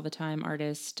Etsy all the time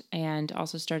artist, and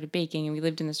also started baking. And we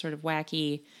lived in this sort of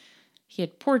wacky, he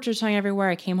had portraits hung everywhere.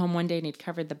 I came home one day and he'd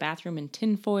covered the bathroom in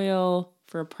tinfoil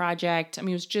for a project. I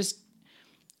mean, it was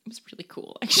really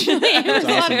cool, actually. It was a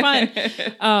lot of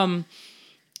fun.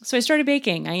 So I started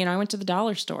baking. I went to the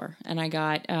dollar store and I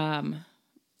got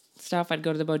stuff. I'd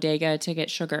go to the bodega to get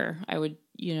sugar.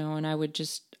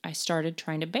 I started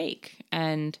trying to bake,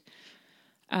 and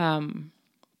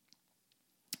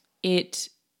it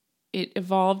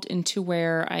evolved into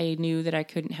where I knew that I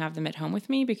couldn't have them at home with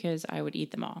me because I would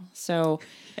eat them all. So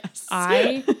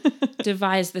I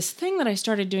devised this thing that I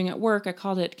started doing at work. I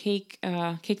called it Cake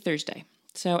Thursday.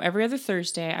 So every other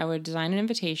Thursday, I would design an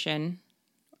invitation,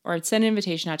 or I'd send an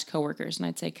invitation out to coworkers, and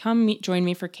I'd say, come join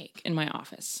me for cake in my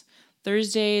office.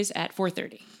 Thursdays at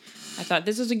 4:30. I thought,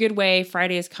 this is a good way.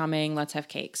 Friday is coming. Let's have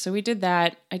cake. So we did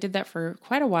that. I did that for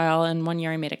quite a while. And one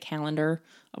year I made a calendar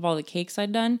of all the cakes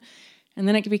I'd done. And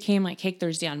then it became like Cake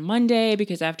Thursday on Monday,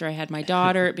 because after I had my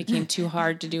daughter, it became too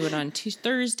hard to do it on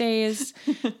Thursdays.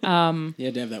 You had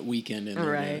to have that weekend in there.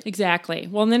 Right. Exactly.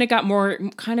 Well, and then it got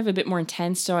a bit more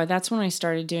intense. So that's when I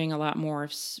started doing a lot more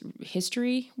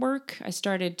history work. I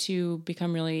started to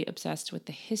become really obsessed with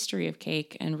the history of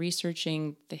cake and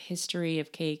researching the history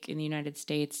of cake in the United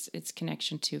States, its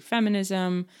connection to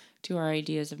feminism, to our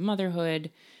ideas of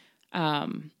motherhood.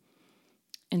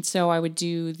 And so I would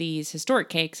do these historic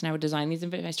cakes, and I would design these.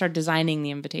 I started designing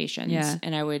the invitations,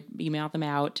 and I would email them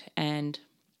out, and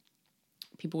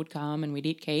people would come, and we'd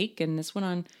eat cake. And this went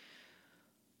on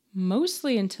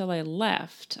mostly until I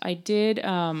left. I did,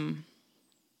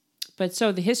 but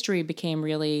so the history became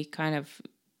really kind of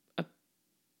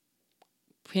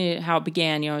how it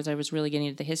began. As I was really getting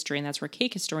into the history, and that's where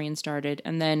Cake Historian started.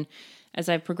 And then, as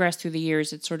I've progressed through the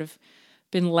years, it's sort of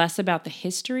been less about the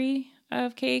history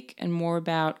of cake and more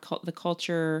about the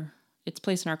culture, its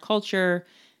place in our culture,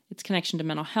 its connection to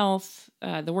mental health.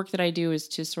 The work that I do is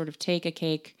to sort of take a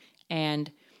cake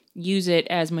and use it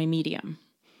as my medium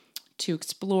to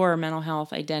explore mental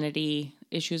health, identity,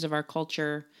 issues of our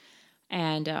culture.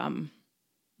 And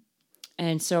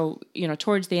so,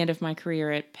 towards the end of my career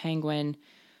at Penguin,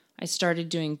 I started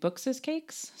doing books as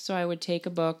cakes. So I would take a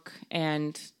book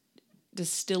and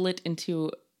distill it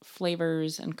into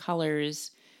flavors and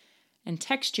colors and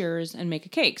textures and make a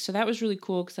cake. So that was really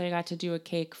cool because I got to do a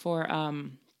cake for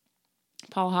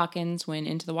Paula Hawkins when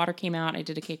Into the Water came out. I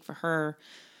did a cake for her.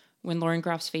 When Lauren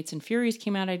Groff's Fates and Furies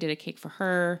came out, I did a cake for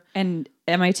her. And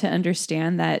am I to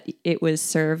understand that it was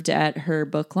served at her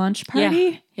book launch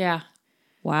party? Yeah.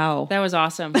 Wow. That was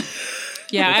awesome.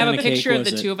 Yeah, I have kind a of cake picture of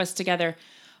the was it? two of us together.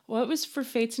 Well, it was for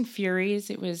Fates and Furies.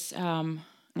 It was...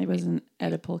 it was an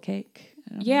Oedipal cake. I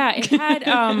don't know. Yeah, it had...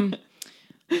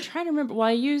 I'm trying to remember. Well,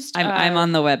 I used... I'm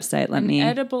on the website. Let me...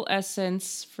 edible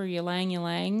essence for Ylang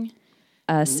Ylang.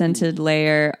 A scented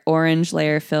layer, orange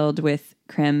layer filled with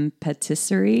creme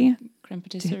patisserie. Creme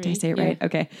patisserie. Did I say it right?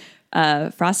 Okay.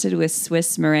 Frosted with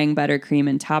Swiss meringue buttercream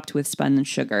and topped with spun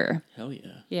sugar. Hell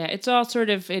yeah. Yeah, it's all sort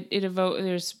of... It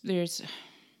there's...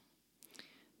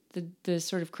 The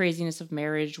sort of craziness of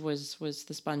marriage was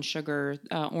the spun sugar.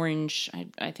 Orange,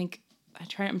 I think... I'm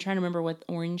trying to remember what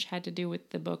orange had to do with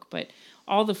the book, but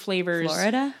all the flavors...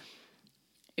 Florida?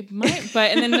 It might,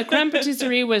 but... And then the creme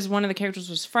patisserie was... One of the characters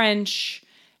was French,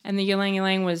 and the Ylang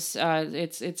Ylang was... I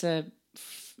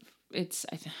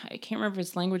can't remember if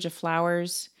it's language of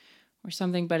flowers or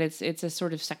something, but it's a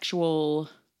sort of sexual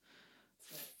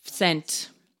scent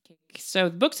cake. So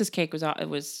Books' cake was,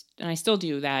 and I still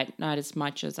do that, not as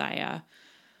much as I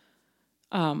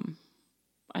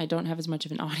don't have as much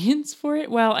of an audience for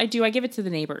it. Well, I do. I give it to the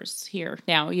neighbors here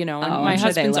now, in my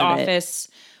husband's office.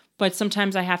 But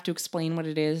sometimes I have to explain what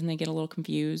it is, and they get a little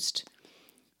confused.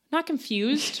 Not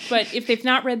confused, but if they've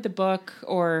not read the book,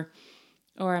 or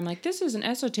I'm like, this is an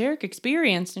esoteric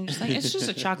experience, and just like, it's just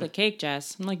a chocolate cake,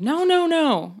 Jess. I'm like,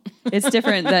 no. It's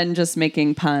different than just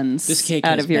making puns This cake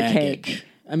out has of your baggage. cake.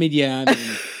 I mean,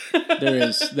 there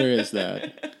is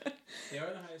that.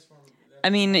 I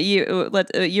mean,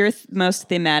 your most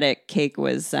thematic cake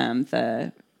was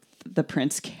the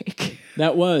Prince cake.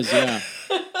 That was, yeah.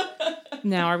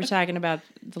 Now, are we talking about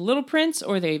the Little Prince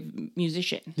or the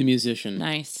musician? The musician.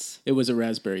 Nice. It was a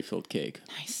raspberry-filled cake.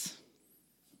 Nice.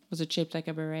 Was it shaped like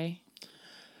a beret?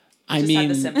 I mean,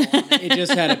 it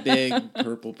just had a big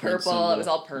purple Prince symbol. It was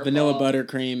all purple. Vanilla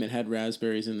buttercream. It had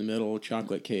raspberries in the middle.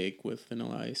 Chocolate cake with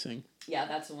vanilla icing. Yeah,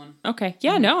 that's the one. Okay.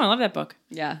 Yeah, no, I love that book.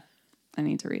 Yeah, I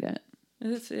need to read it.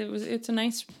 It's a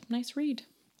nice read.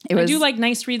 I do like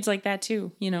nice reads like that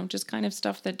too. Just kind of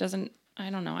stuff that doesn't. I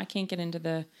don't know. I can't get into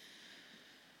the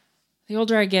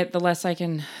older I get, the less I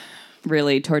can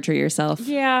really torture yourself.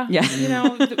 Yeah.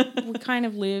 Yeah. We kind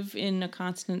of live in a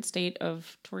constant state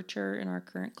of torture in our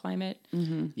current climate.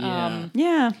 Mm-hmm. Yeah.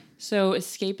 Yeah. So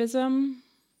escapism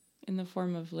in the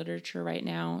form of literature right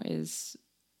now is.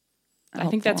 Helpful. I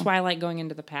think that's why I like going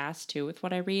into the past too with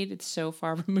what I read. It's so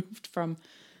far removed from.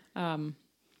 And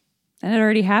it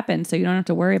already happened, so you don't have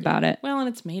to worry about it. Well, and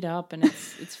it's made up, and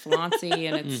it's flauncy,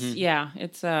 and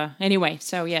it's anyway.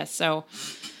 So yes, so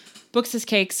Books is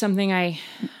Cake. Something I.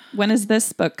 When is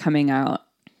this book coming out?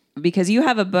 Because you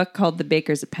have a book called The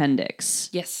Baker's Appendix.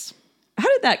 Yes. How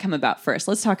did that come about first?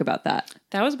 Let's talk about that.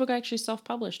 That was a book I actually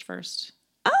self-published first.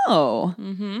 Oh.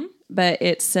 Mm-hmm. But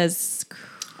it says.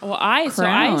 Well, I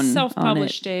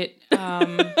self-published it.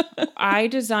 I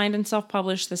designed and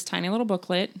self-published this tiny little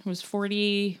booklet. It was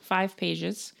 45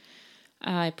 pages.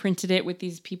 I printed it with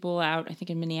these people out, I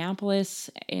think in Minneapolis,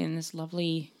 in this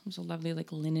lovely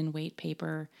like linen weight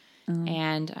paper.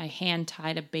 And I hand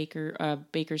tied a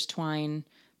baker's twine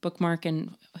bookmark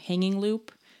and hanging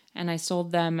loop. And I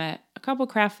sold them at a couple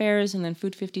craft fairs, and then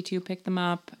Food 52 picked them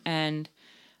up, and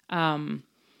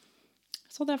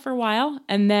sold that for a while.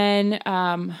 And then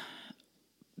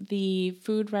the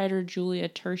food writer Julia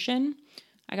Turshen,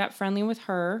 I got friendly with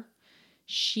her.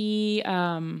 She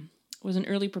was an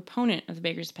early proponent of the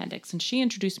Baker's Appendix, and she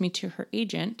introduced me to her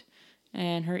agent,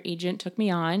 and her agent took me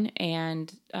on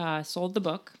and sold the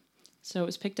book. So it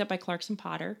was picked up by Clarkson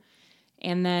Potter.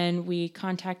 And then we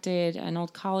contacted an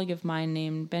old colleague of mine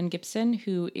named Ben Gibson,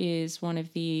 who is one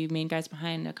of the main guys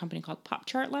behind a company called Pop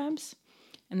Chart Labs.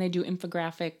 And they do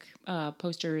infographic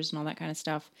posters and all that kind of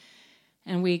stuff.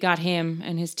 And we got him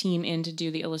and his team in to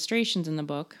do the illustrations in the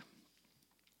book.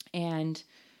 And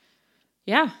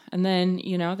yeah, and then,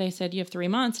 they said, you have 3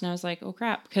 months. And I was like, oh,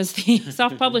 crap, because the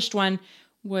self-published one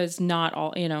was not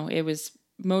all, it was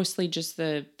mostly just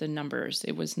the numbers.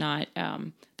 It was not,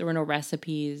 there were no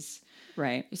recipes.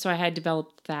 Right. So I had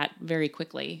developed that very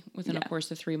quickly within a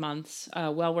course of 3 months,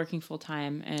 while working full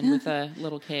time and with a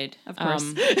little kid. Of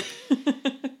course.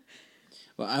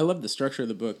 Well, I love the structure of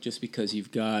the book just because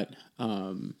you've got,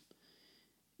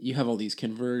 you have all these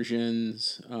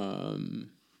conversions,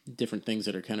 different things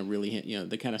that are kind of really,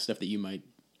 the kind of stuff that you might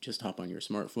just hop on your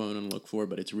smartphone and look for,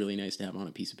 but it's really nice to have on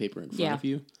a piece of paper in front of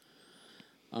you.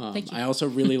 Thank you. I also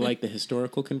really like the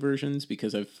historical conversions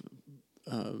because I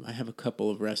have a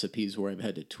couple of recipes where I've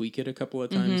had to tweak it a couple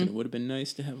of times, and it would have been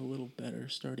nice to have a little better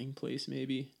starting place,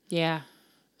 maybe. Yeah.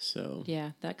 So.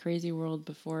 Yeah, that crazy world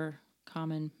before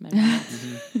common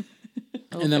measurements.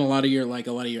 And then a lot of your,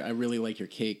 I really like your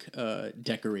cake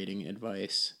decorating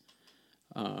advice,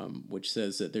 which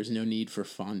says that there's no need for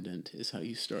fondant is how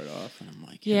you start off. And I'm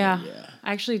like, yeah.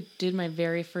 I actually did my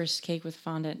very first cake with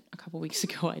fondant a couple weeks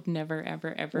ago. I'd never,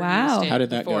 ever, ever Wow. used it How did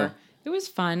that before. go? It was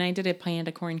fun. I did a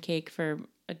panda corn cake for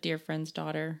a dear friend's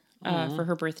daughter for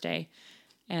her birthday.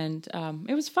 And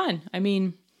it was fun. I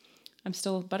mean, I'm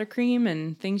still buttercream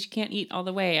and things you can't eat all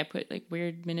the way. I put like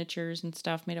weird miniatures and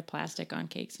stuff made of plastic on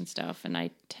cakes and stuff. And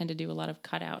I tend to do a lot of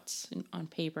cutouts on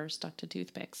paper stuck to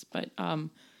toothpicks. But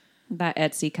that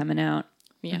Etsy coming out.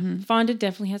 yeah, fondant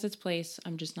definitely has its place.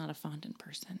 I'm just not a fondant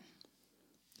person.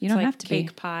 You don't have to cake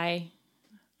be. pie.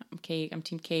 I'm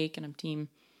team cake and I'm team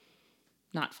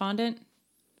not fondant.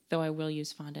 Though I will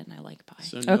use fondant and I like pie.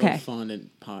 So no Okay.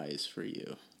 fondant pies for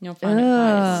you. No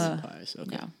fondant pies. Pies,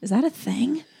 okay. No. Is that a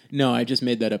thing? No, I just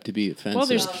made that up to be offensive. Well,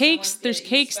 there's cakes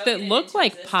that look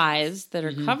like pies that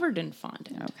are covered in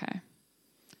fondant. Okay.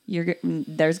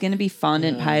 There's going to be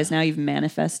fondant pies now. You've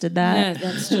manifested that.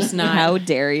 Yeah, that's just not. How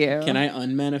dare you? Can I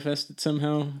unmanifest it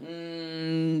somehow?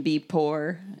 Be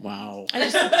poor? Wow.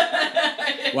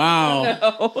 Wow.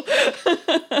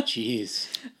 Jeez.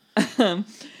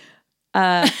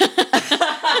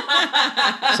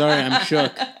 Sorry, I'm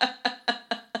shook.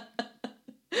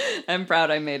 I'm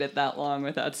proud I made it that long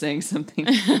without saying something.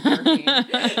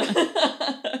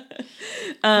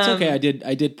 It's okay.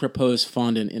 I did propose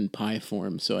fondant in pie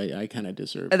form, so I kind of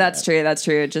deserve That's that. true. That's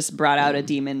true. It just brought out a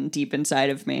demon deep inside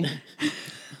of me.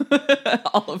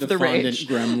 All of the fondant rage.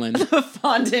 gremlin. The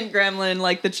fondant gremlin,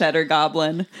 like the cheddar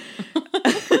goblin.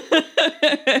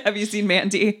 Have you seen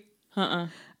Mandy?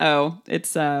 Oh,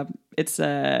 it's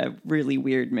a really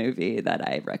weird movie that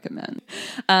I recommend.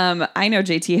 I know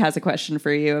JT has a question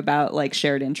for you about like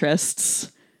shared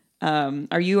interests.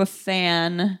 Are you a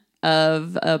fan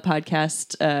of a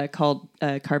podcast called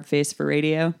Carb Face for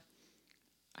Radio?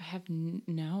 I have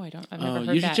no. I don't. I've never heard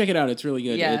You should that. check it out. It's really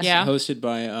good. Yeah. It's Yeah. hosted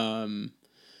by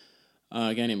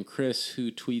a guy named Chris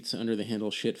who tweets under the handle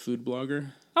Shit Food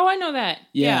Blogger. Oh, I know that.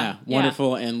 Yeah,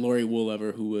 wonderful. And Lori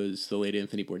Woollever, who was the late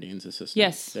Anthony Bourdain's assistant.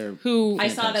 Yes. They're Who I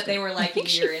saw that they were I like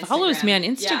think your she follows me on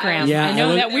Instagram. Yeah, I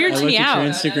know I that looked- weirds I me looked at your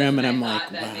out. Instagram and I'm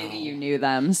like, wow. Maybe you knew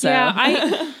them. So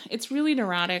Yeah, it's really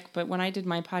neurotic. But when I did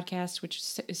my podcast, which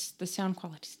is the sound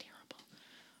quality is terrible.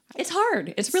 it's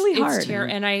hard. It's really hard.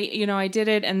 And I did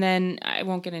it, and then I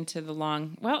won't get into the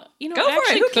long. Well, Go I for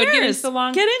actually it. Who could cares? get into the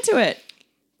long Get into it.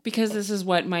 because this is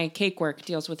what my cake work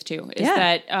deals with too. Is Yeah.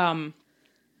 that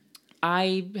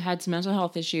I had some mental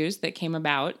health issues that came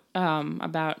about a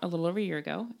little over a year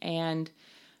ago, and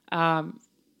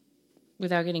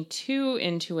without getting too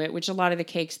into it, which a lot of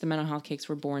the mental health cakes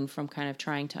were born from kind of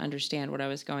trying to understand what I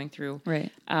was going through.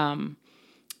 Right. And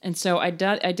so I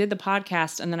did the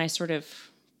podcast, and then I sort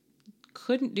of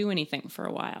couldn't do anything for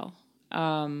a while.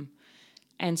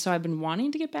 And so I've been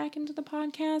wanting to get back into the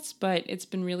podcast, but it's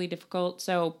been really difficult.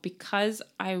 So because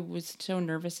I was so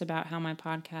nervous about how my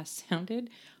podcast sounded,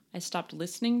 I stopped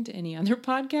listening to any other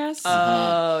podcasts.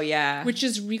 Oh, yeah. Which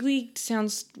is really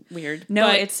sounds weird. No,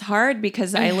 but it's hard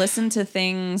because I listen to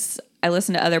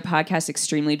other podcasts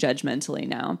extremely judgmentally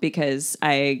now because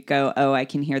I go, oh, I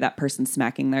can hear that person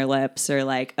smacking their lips, or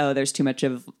like, oh, there's too much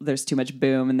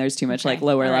boom and there's too much like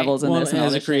lower all right. levels in Well, this. And all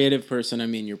as a this shit. creative person, I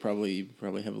mean, you probably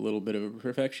have a little bit of a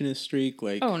perfectionist streak.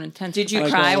 Like, an intense. Did you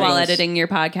Like cry all while those- editing your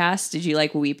podcast? Did you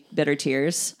like weep bitter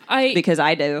tears? Because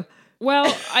I do. Well,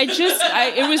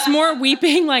 it was more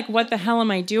weeping, like, what the hell am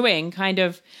I doing? Kind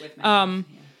of,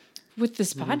 with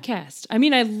this podcast. I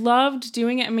mean, I loved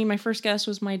doing it. I mean, my first guest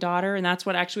was my daughter, and that's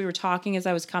what actually we were talking as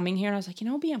I was coming here. And I was like,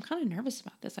 B, I'm kind of nervous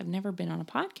about this. I've never been on a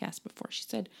podcast before. She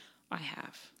said, I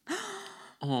have.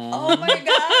 Oh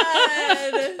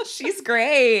my God. She's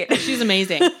great. She's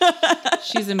amazing.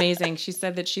 She's amazing. She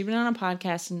said that she'd been on a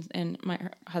podcast, and her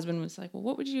husband was like, well,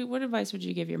 what advice would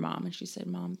you give your mom? And she said,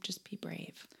 Mom, just be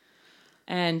brave.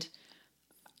 And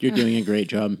you're doing a great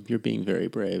job. You're being very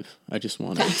brave. I just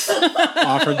want to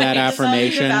offer that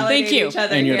affirmation Thank you.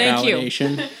 and your Thank you.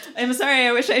 validation. I'm sorry.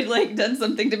 I wish I'd like done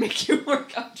something to make you more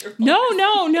comfortable.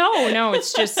 No.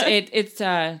 It's just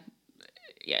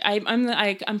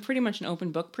I'm pretty much an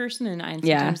open book person, and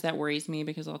sometimes that worries me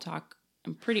because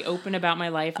I'm pretty open about my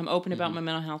life. I'm open about my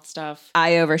mental health stuff.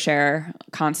 I overshare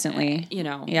constantly.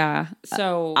 Yeah.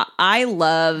 So I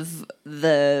love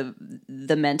the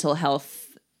mental health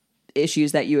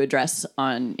issues that you address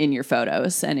in your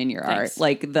photos and in your art,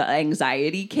 like the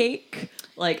anxiety cake.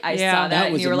 Like I saw that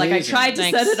and you were like, I tried to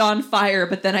set it on fire,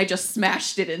 but then I just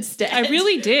smashed it instead. I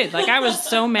really did. Like I was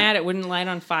so mad it wouldn't light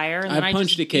on fire, and then I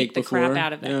punched just a cake beat the crap before.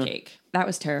 out of that cake. That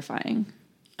was terrifying.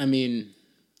 I mean,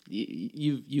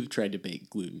 you've tried to bake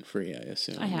gluten free, I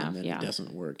assume. I have, and then yeah. It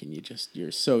doesn't work, and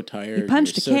you're so tired. You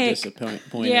punched a so cake.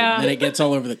 disappointed. Yeah. And then it gets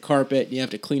all over the carpet. And you have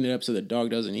to clean it up so the dog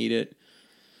doesn't eat it.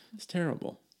 It's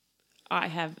terrible. I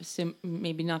have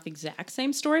maybe not the exact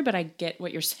same story, but I get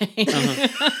what you're saying.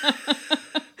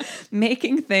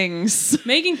 Making things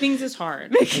is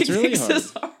hard. It's really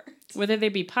hard. Whether they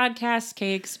be podcasts,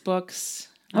 cakes, books,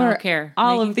 I Or don't care.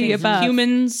 all Making of the things- above.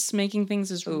 Humans making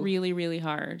things is really, really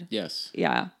hard. Yes.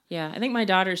 Yeah. Yeah, I think my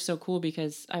daughter's so cool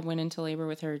because I went into labor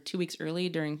with her 2 weeks early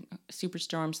during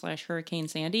Superstorm / Hurricane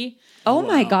Sandy. Oh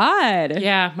my God.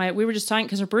 Yeah, we were just talking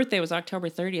because her birthday was October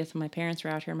 30th, and my parents were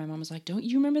out here. And my mom was like, "Don't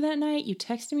you remember that night? You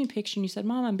texted me a picture and you said,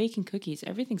 'Mom, I'm baking cookies.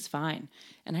 Everything's fine.'"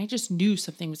 And I just knew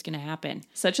something was going to happen.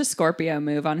 Such a Scorpio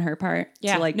move on her part.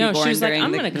 Yeah, To, like, no, be born she was like, during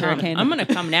 "I'm the going to come. hurricane. I'm going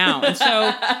to come now." And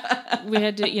so we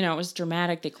had to, it was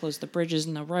dramatic. They closed the bridges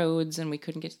and the roads, and we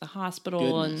couldn't get to the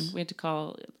hospital, Goodness. and we had to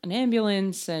call an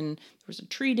ambulance, and there was a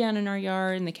tree down in our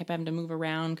yard, and they kept having to move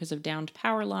around because of downed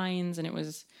power lines, and it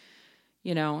was,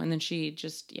 and then she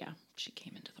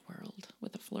came into the world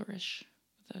with a flourish.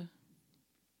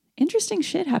 Interesting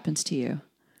shit happens to you.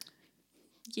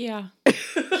 Yeah.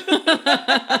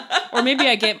 Or maybe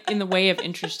I get in the way of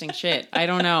interesting shit. I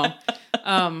don't know.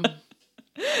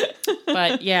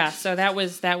 But yeah, so that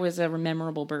was a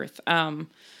memorable birth. Yeah,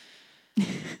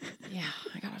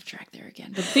 I got off track there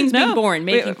again. But things being born,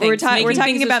 making things. We're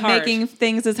talking about hard. making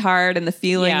things is hard and the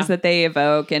feelings that they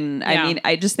evoke. And I mean,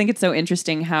 I just think it's so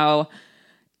interesting how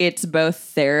it's both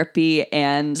therapy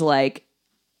and like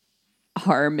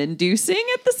harm inducing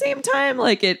at the same time.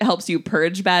 Like it helps you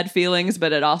purge bad feelings,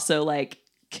 but it also like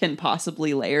can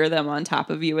possibly layer them on top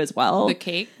of you as well.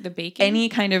 The baking. Any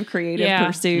kind of creative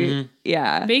pursuit. Mm-hmm.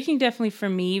 Yeah. Baking definitely for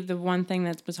me, the one thing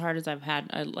that was hard is I've had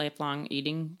a lifelong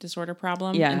eating disorder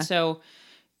problem. Yeah. And so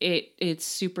it's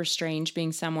super strange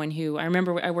being someone who, I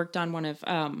remember I worked on one of,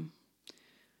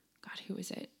 who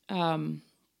is it? I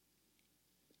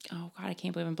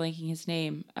can't believe I'm blanking his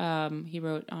name. He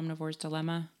wrote Omnivore's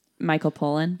Dilemma. Michael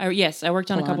Pollan. Yes, I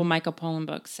worked on a couple Michael Pollan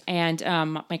books, and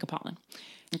Michael Pollan.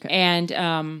 Okay.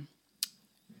 And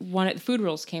one of the food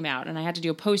rules came out, and I had to do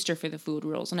a poster for the food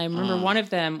rules. And I remember one of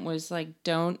them was like,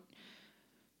 don't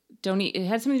eat. It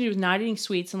had something to do with not eating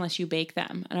sweets unless you bake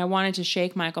them. And I wanted to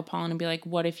shake Michael Pollan and be like,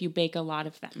 what if you bake a lot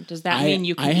of them? Does that mean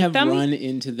you can eat them? I have run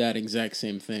into that exact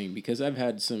same thing because I've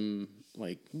had some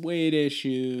like weight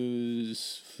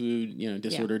issues, food,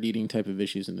 disordered eating type of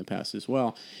issues in the past as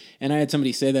well. And I had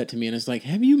somebody say that to me, and it's like,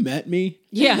 have you met me?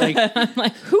 Yeah. I'm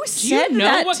like, who said do you know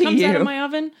that what to comes you? out of my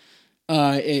oven?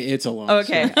 It's a long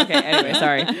story. Okay. Anyway,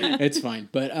 sorry. It's fine.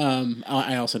 But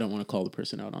I also don't want to call the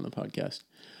person out on the podcast.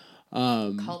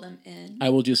 Call them in. I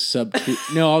will just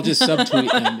subtweet. No, I'll just subtweet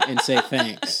them and say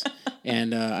thanks.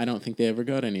 And I don't think they ever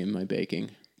got any of my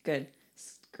baking. Good.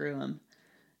 Screw them.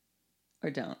 Or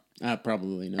don't.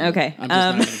 Probably not. Okay. I'm just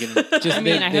not going to give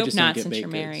them. I hope not since you're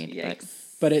married.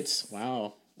 But it's,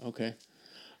 wow. Okay.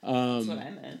 That's what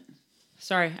I meant.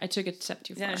 Sorry, I took it a step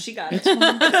too far. Yeah, she got it. She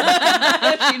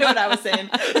knew what I was saying.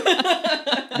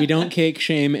 We don't cake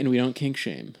shame and we don't kink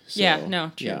shame. So, yeah,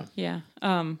 no, true. Yeah.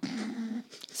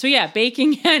 So yeah,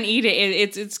 baking and eating,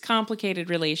 it's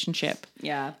complicated relationship.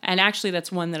 Yeah. And actually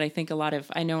that's one that I think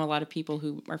I know a lot of people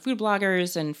who are food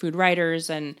bloggers and food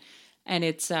writers and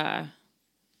it's like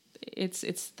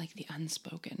the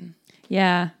unspoken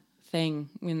thing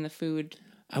in the food.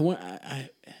 I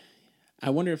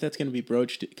wonder if that's going to be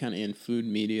broached kind of in food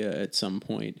media at some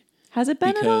point. Has it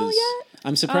been at all yet?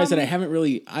 I'm surprised that I haven't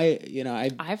really.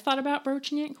 I've thought about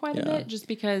broaching it quite a bit, just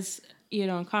because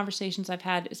in conversations I've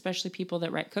had, especially people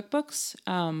that write cookbooks,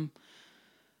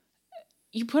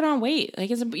 you put on weight. Like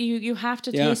you have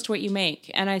to taste what you make,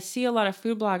 and I see a lot of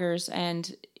food bloggers,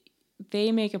 and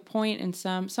they make a point, and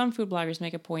some food bloggers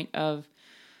make a point of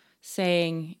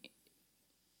saying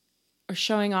or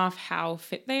showing off how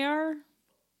fit they are.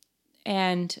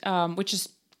 And which is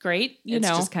great, it's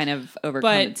just kind of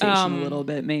overcompensation a little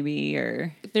bit, maybe,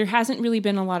 or there hasn't really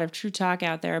been a lot of true talk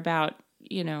out there about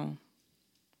the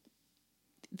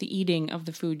eating of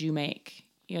the food you make.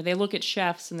 They look at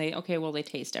chefs and they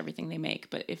taste everything they make,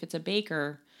 but if it's a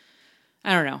baker,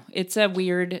 I don't know. It's a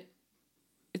weird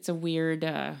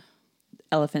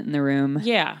elephant in the room.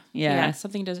 Yeah.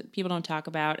 Something people don't talk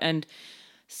about, and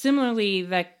similarly,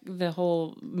 that the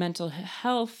whole mental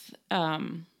health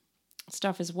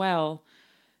stuff as well,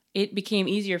 it became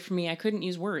easier for me. I couldn't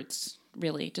use words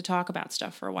really to talk about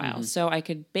stuff for a while. Mm-hmm. So I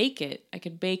could bake it. I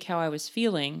could bake how I was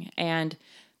feeling. And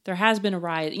there has been a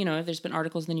rise, there's been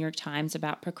articles in the New York Times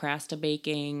about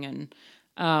procrastinating and,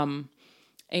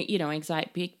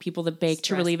 anxiety, people that bake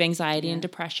to relieve anxiety and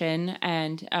depression.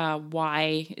 And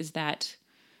why is that,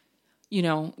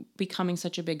 becoming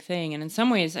such a big thing? And in some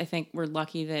ways, I think we're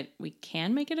lucky that we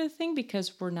can make it a thing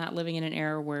because we're not living in an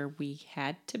era where we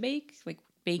had to bake. Like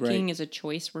baking is a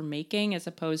choice we're making, as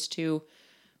opposed to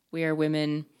we are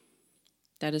women.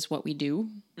 That is what we do.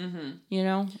 Mm-hmm.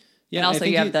 Yeah. And also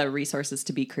you have the resources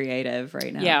to be creative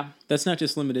right now. Yeah. That's not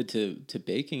just limited to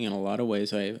baking in a lot of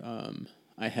ways. I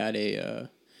had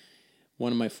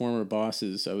one of my former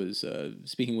bosses, I was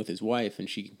speaking with his wife, and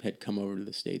she had come over to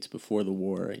the States before the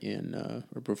war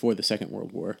or before the Second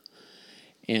World War.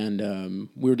 And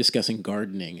we were discussing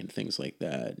gardening and things like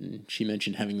that. And she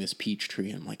mentioned having this peach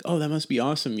tree. And I'm like, oh, that must be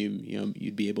awesome.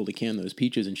 You'd be able to can those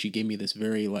peaches. And she gave me this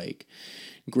very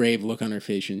grave look on her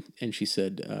face. And she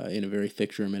said in a very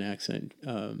thick German accent,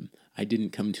 I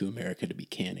didn't come to America to be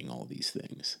canning all these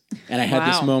things. And I had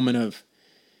this moment of,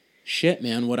 shit,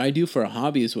 man, what I do for a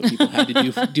hobby is what people had to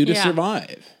do to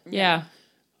survive. Yeah.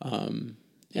 And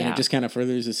it just kind of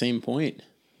furthers the same point.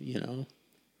 you know?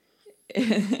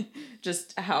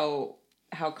 Just how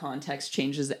context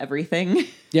changes everything.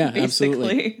 Yeah,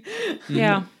 basically. absolutely.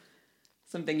 Yeah.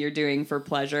 Something you're doing for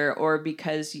pleasure or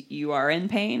because you are in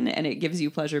pain and it gives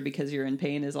you pleasure because you're in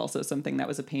pain is also something that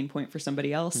was a pain point for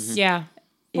somebody else. Yeah.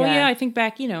 Well, Yeah. yeah, I think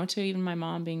back, to even my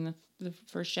mom being the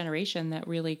first generation that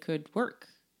really could work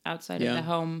outside of Yeah. the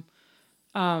home.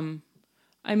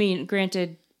 I mean,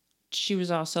 granted, she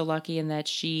was also lucky in that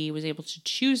she was able to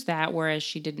choose that, whereas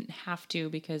she didn't have to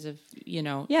because of,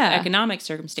 economic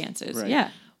circumstances. Right. Yeah.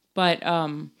 But,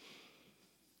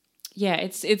 yeah,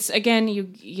 it's again,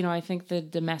 I think the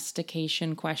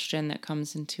domestication question that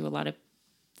comes into a lot of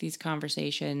these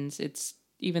conversations, it's,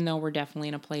 even though we're definitely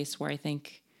in a place where I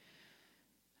think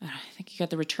you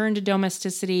got the return to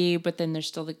domesticity, but then there's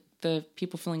still the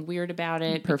people feeling weird about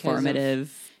it. Performative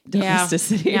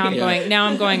domesticity. Yeah. Now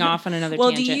I'm going off on another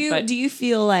tangent. Do you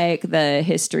feel like the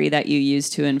history that you use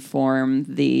to inform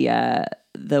the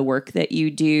work that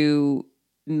you do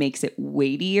makes it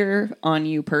weightier on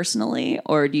you personally,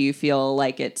 or do you feel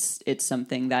like it's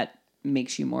something that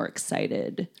makes you more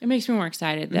excited? It makes me more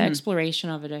excited. The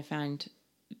exploration of it, I find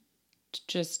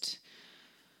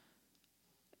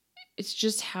it's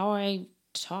just how I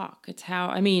talk. It's how,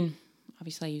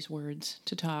 obviously I use words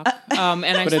to talk, and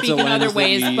I speak in other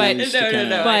ways, but I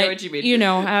know what you mean.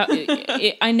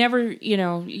 I never,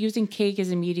 using cake as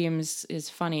a medium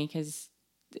is funny because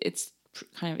it's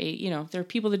kind of there are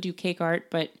people that do cake art,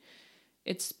 but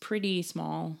it's pretty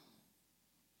small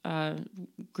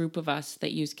group of us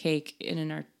that use cake in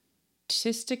an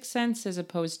artistic sense as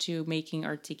opposed to making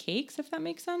artsy cakes, if that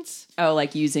makes sense. Oh,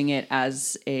 like using it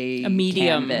as a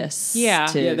medium. Canvas. Yeah.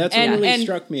 Yeah, that's what really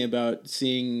struck me about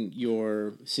seeing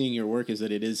your work is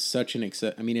that it is such an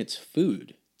it's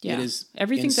food. Yeah. It is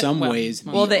everything in some ways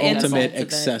the the ultimate insides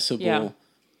accessible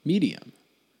medium.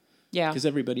 Yeah. Because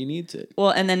everybody needs it.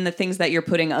 Well, and then the things that you're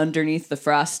putting underneath the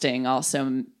frosting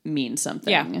also mean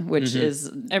something, which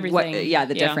is everything.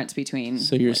 The difference between.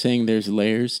 So you're saying there's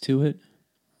layers to it?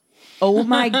 Oh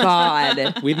my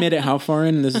God. We've made it how far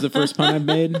in? This is the first pun I've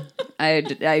made?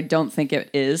 I don't think it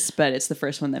is, but it's the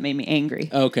first one that made me angry.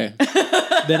 Okay.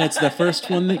 Then it's the first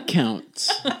one that counts.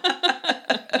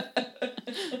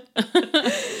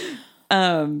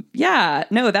 Yeah,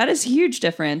 no, that is a huge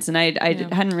difference. And I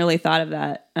hadn't really thought of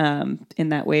that in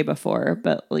that way before,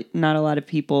 but not a lot of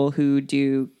people who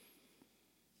do,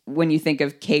 when you think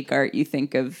of cake art, you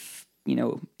think of,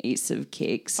 Ace of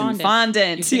Cakes and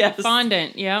fondant. Yes.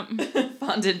 Fondant, yep.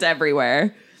 Fondant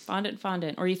everywhere.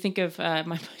 Fondant. Or you think of,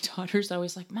 my daughter's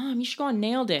always like, Mom, you should go on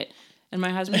Nailed It. And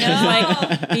my husband's like,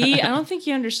 I don't think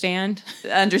you understand.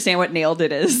 Understand what Nailed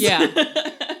It is. Yeah.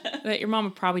 That your mom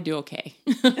would probably do okay.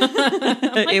 Like,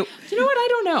 you know what? I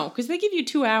don't know. Because they give you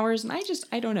 2 hours and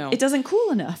I don't know. It doesn't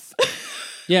cool enough.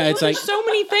 Yeah, it's like so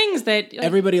many things that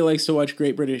everybody likes to watch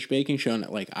Great British Baking Show and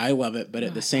I love it, but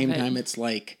at the same time it's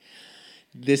like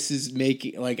this is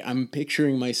making I'm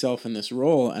picturing myself in this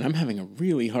role and I'm having a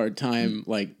really hard time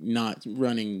not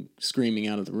running screaming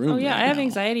out of the room. Oh yeah, right I have now.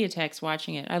 anxiety attacks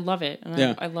watching it. I love it.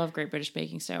 And I love Great British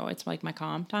Baking Show. It's like my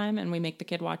calm time and we make the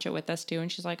kid watch it with us too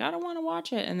and she's like, I don't want to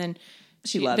watch it. And then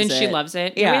she loves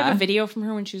it. Yeah. We have a video from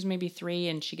her when she was maybe 3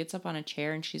 and she gets up on a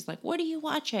chair and she's like, what are you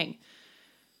watching?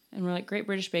 And we're like, Great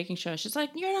British Baking Show. She's like,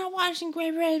 you're not watching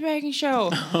Great British Baking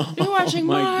Show. You're watching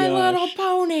My Little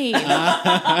Pony.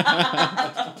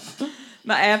 I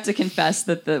have to confess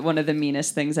that one of the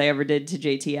meanest things I ever did to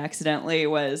JT accidentally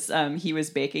was he was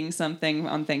baking something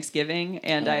on Thanksgiving,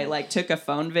 and I took a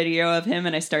phone video of him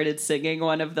and I started singing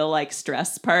one of the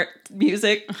stress part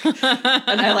music,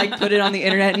 and I put it on the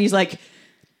internet, and he's like,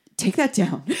 take that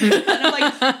down. And I'm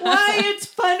like, why? It's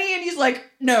funny. And he's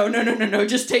like, no,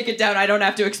 just take it down. I don't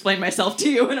have to explain myself to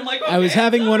you. And I'm like, okay, I was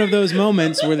having one of those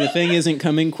moments where the thing isn't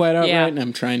coming quite out right and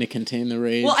I'm trying to contain the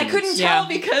rage. Well, I couldn't tell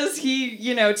because he,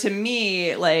 to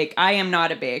me, I am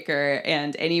not a baker,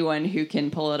 and anyone who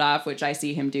can pull it off, which I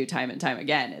see him do time and time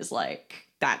again, is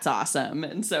that's awesome.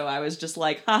 And so I was just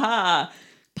like, haha,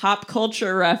 pop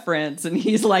culture reference, and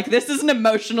he's like, this is an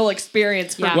emotional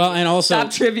experience for me. Well, and also stop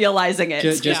trivializing it.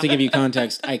 Just to give you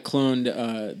context, I cloned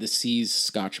the C's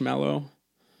Scotch Mellow.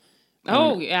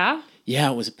 Oh, yeah? Yeah,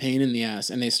 it was a pain in the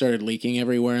ass, and they started leaking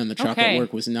everywhere, and the chocolate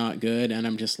work was not good, and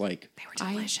I'm just like... They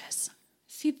were delicious.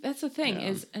 See, that's the thing,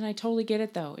 and I totally get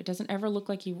it, though. It doesn't ever look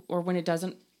like you, or when it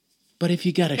doesn't... But if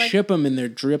you gotta ship them and they're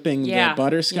dripping the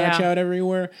butterscotch out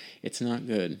everywhere, it's not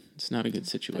good. It's not a good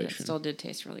situation. But it still did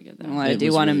taste really good, though. Well, I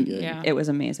do want to... It was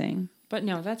amazing. But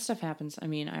no, that stuff happens. I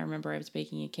mean, I remember I was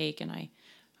baking a cake, and I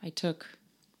took...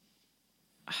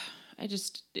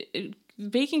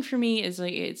 baking for me is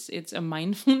like it's a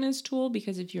mindfulness tool,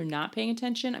 because if you're not paying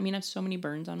attention, I mean, I have so many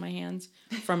burns on my hands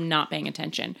from not paying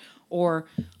attention. Or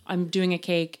I'm doing a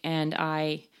cake, and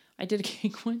I did a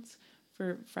cake once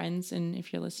for friends, and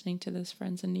if you're listening to this,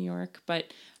 friends in New York,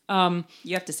 but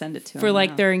You have to send it to for them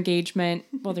like now. their engagement.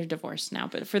 Well, they're divorced now,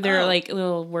 but for their like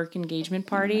little work engagement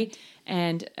party,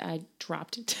 and I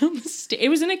dropped it down the stairs. It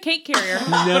was in a cake carrier,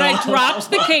 but I dropped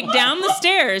the cake down the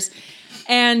stairs,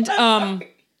 and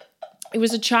it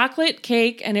was a chocolate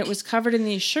cake, and it was covered in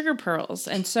these sugar pearls,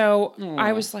 and so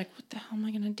I was like, "What the hell am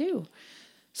I gonna do?"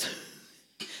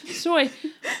 So I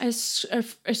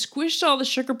squished all the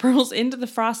sugar pearls into the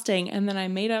frosting, and then I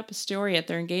made up a story at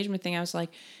their engagement thing. I was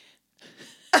like,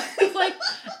 like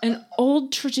an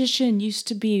old tradition used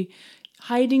to be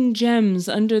hiding gems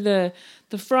under the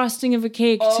frosting of a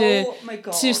cake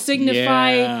to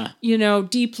signify,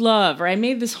 deep love. Or I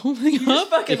made this whole thing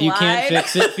up. If you can't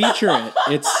fix it, feature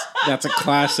it. That's a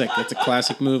classic. It's a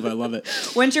classic move. I love it.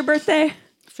 When's your birthday?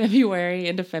 February,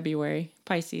 end of February,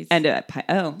 Pisces. And okay.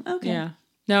 Yeah.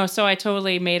 No, so I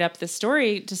totally made up this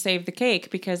story to save the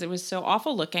cake because it was so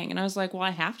awful looking. And I was like, well, I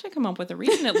have to come up with a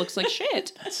reason it looks like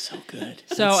shit. That's so good.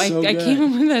 So I came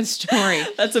up with that story.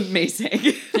 That's amazing.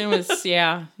 It was,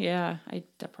 yeah. I'm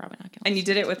probably not going to. And you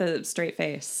did it with a straight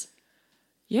face.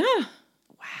 Yeah.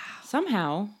 Wow.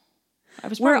 Somehow.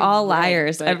 We're all red,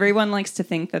 liars. but- Everyone likes to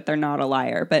think that they're not a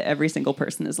liar, but every single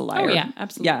person is a liar. Oh, yeah,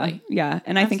 absolutely. Yeah.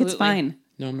 And I think it's fine.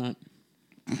 No, I'm not.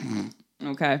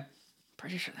 Okay.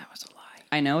 Pretty sure that was a lie.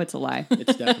 I know it's a lie.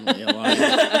 It's definitely a lie.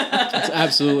 It's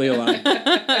absolutely a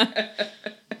lie.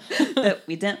 But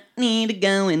we don't need to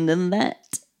go into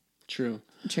that. True.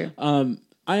 I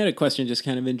had a question just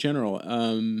kind of in general.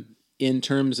 In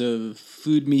terms of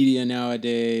food media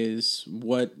nowadays,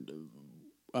 what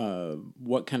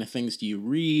kind of things do you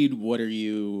read? What are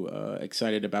you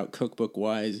excited about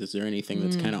cookbook-wise? Is there anything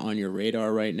that's kind of on your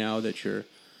radar right now that you're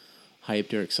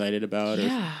hyped or excited about?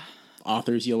 Yeah. Or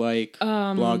authors you like,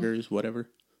 bloggers, whatever?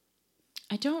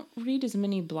 I don't read as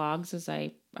many blogs as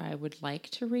I would like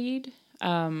to read.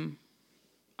 And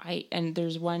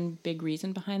there's one big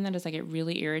reason behind that is I get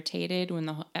really irritated when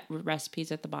the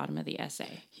recipe's at the bottom of the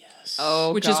essay. Yes.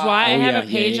 Which is why I have a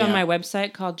page on my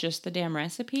website called Just the Damn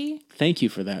Recipe. Thank you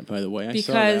for that, by the way. I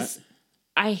saw Because that.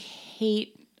 I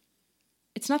hate...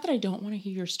 It's not that I don't want to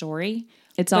hear your story.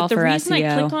 It's all for SEO. But the reason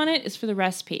I click on it is for the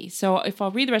recipe. So if I'll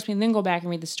read the recipe and then go back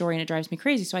and read the story, and it drives me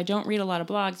crazy. So I don't read a lot of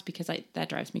blogs because that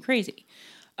drives me crazy.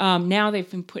 Now they've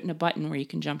been putting a button where you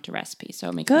can jump to recipe, so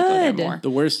it makes me go there more. The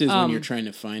worst is when you're trying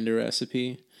to find a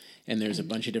recipe and there's a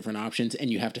bunch of different options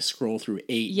and you have to scroll through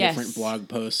 8 different blog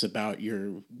posts about your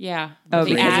Oh,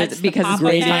 because ads, it's because the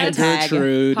great pop-up Aunt ads,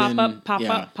 Gertrude pop and, up, pop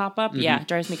yeah. up, pop up. Yeah, it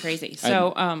drives me crazy.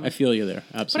 So I feel you there.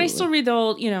 Absolutely. but I still read the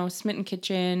old, Smitten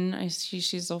Kitchen.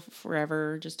 She's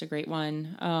forever just a great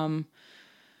one.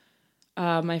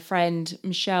 My friend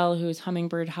Michelle, who is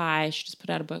Hummingbird High, she just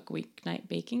put out a book, Weeknight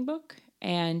Baking Book,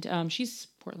 and she's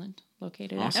Portland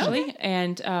located actually.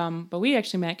 And but we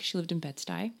actually met because she lived in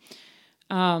Bed-Stuy,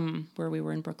 where we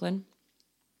were in Brooklyn.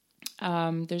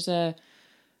 There's a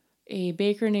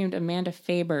baker named Amanda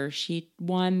Faber. She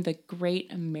won the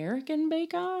Great American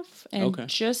Bake Off and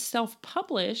just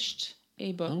self-published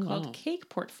a book called Cake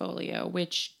Portfolio,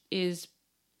 which is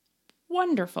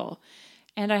wonderful.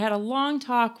 And I had a long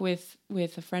talk with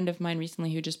a friend of mine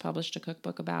recently who just published a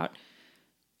cookbook about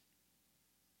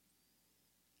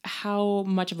how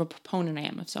much of a proponent I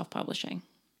am of self-publishing.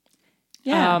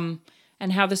 Yeah.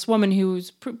 And how this woman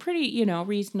who's pretty,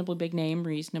 reasonably big name,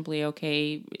 reasonably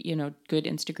okay, good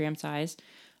Instagram size.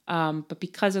 But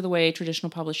because of the way traditional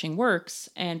publishing works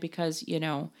and because,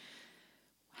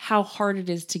 how hard it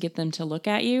is to get them to look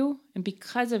at you and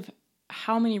because of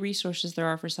how many resources there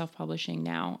are for self-publishing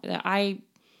now, that I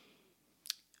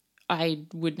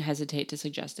wouldn't hesitate to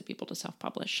suggest to people to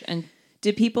self-publish. And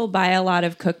do people buy a lot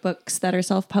of cookbooks that are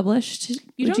self-published?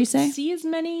 Would you say? See as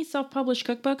many self-published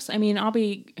cookbooks. I mean,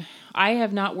 I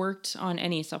have not worked on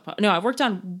any self-published. No, I've worked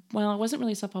on. Well, it wasn't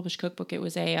really a self-published cookbook. It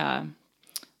was a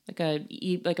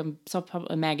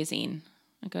magazine,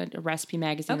 like a recipe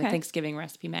magazine, a Thanksgiving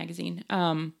recipe magazine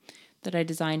that I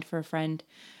designed for a friend.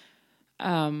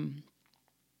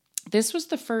 This was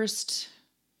the first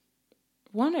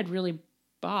one I'd really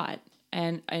bought,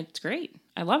 and it's great.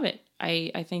 I love it.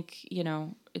 I think,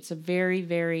 it's a very,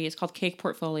 very, it's called Cake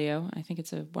Portfolio. I think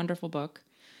it's a wonderful book.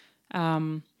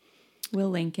 We'll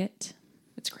link it.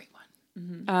 It's a great one.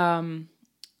 Mm-hmm.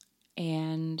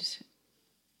 And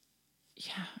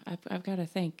yeah, I've got to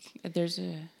think I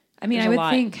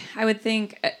would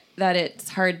think that it's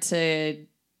hard to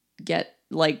get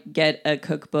a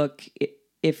cookbook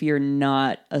if you're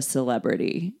not a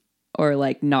celebrity. or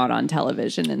like not on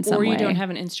television in some or way. you don't have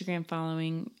an Instagram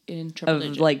following in triple of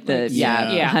digits. like the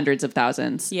Yeah. hundreds of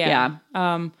thousands. Yeah.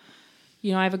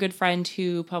 You know, I have a good friend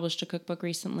who published a cookbook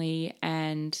recently,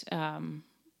 and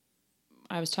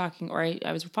I was talking, or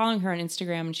I was following her on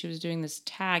Instagram, and she was doing this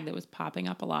tag that was popping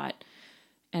up a lot.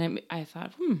 And I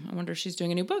thought, I wonder if she's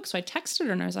doing a new book. So I texted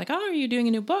her, and I was like, oh, are you doing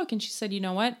a new book? And she said, you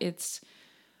know what?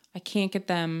 I can't get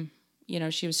them, you know,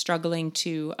 she was struggling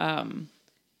to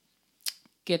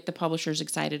get the publishers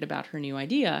excited about her new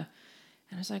idea.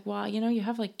 And I was like, well, you know, you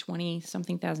have like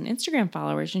 20-something thousand Instagram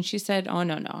followers. And she said, oh,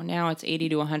 no. Now it's 80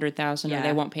 to 100,000 or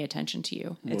they won't pay attention to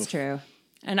you. It's true.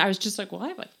 And I was just like, well, I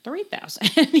have like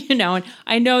 3,000, you know, and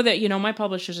I know that, you know, my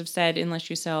publishers have said, unless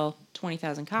you sell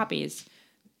 20,000 copies,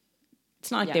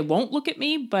 it's not like they won't look at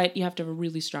me, but you have to have a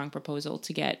really strong proposal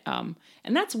to get, and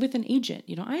that's with an agent.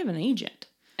 You know, I have an agent.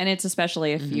 And it's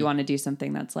especially if you want to do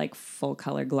something that's like full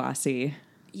color glossy.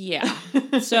 Yeah.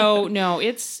 So no,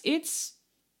 it's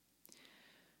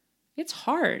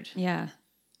hard. Yeah.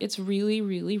 It's really,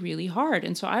 really, really hard.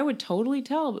 And so I would totally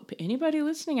tell anybody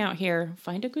listening out here,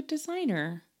 find a good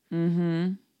designer.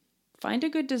 Mm-hmm. Find a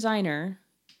good designer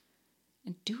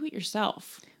and do it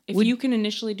yourself. If you can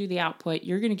initially do the output,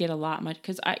 you're going to get a lot much.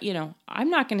 Because I'm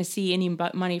not going to see any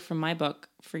money from my book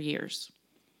for years.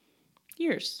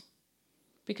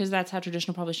 Because that's how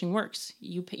traditional publishing works.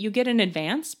 You get an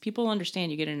advance. People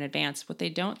understand you get an advance. What I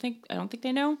don't think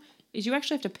they know is you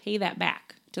actually have to pay that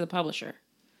back to the publisher.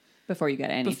 Before you get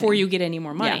anything. Before you get any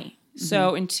more money. Yeah. Mm-hmm.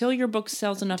 So until your book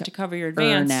sells enough to cover your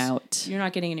advance, you're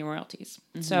not getting any royalties.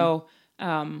 Mm-hmm. So,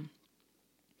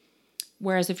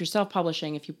 whereas if you're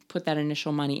self-publishing, if you put that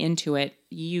initial money into it,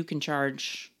 you can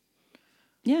charge.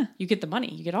 Yeah, you get the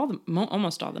money. You get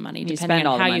almost all the money, you depending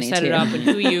on how you set it up and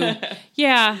who you.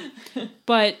 Yeah,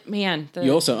 but man,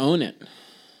 you also own it.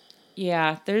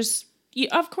 Yeah,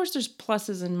 of course there's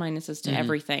pluses and minuses to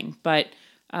everything, but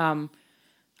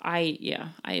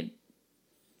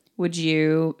Would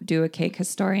you do a cake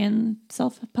historian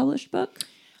self-published book?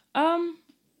 I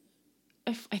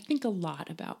think a lot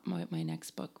about what my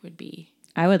next book would be.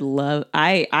 I would love.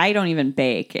 I don't even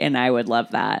bake, and I would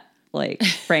love that. Like,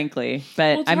 frankly,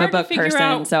 but well, I'm a book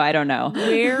person, so I don't know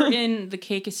where in the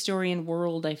cake historian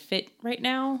world I fit right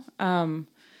now.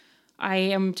 I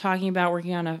am talking about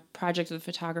working on a project with a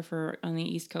photographer on the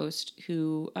East Coast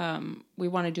who we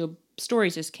want to do a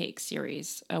Stories as Cakes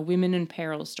series, Women in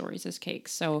Peril Stories as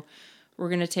Cakes. So we're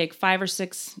going to take 5 or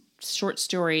 6 short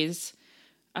stories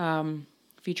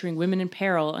featuring women in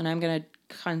peril, and I'm going to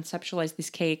conceptualize these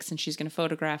cakes, and she's going to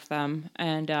photograph them.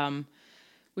 And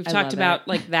we've talked about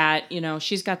like that. You know,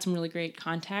 she's got some really great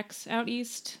contacts out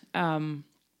east, and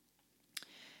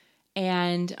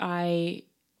I.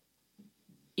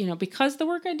 You know, because the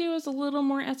work I do is a little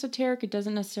more esoteric, it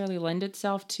doesn't necessarily lend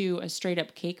itself to a straight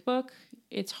up cake book.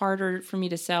 It's harder for me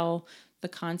to sell the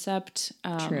concept.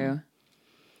 True.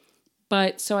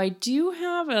 But so I do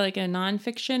have a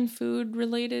nonfiction food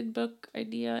related book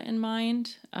idea in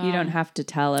mind. You don't have to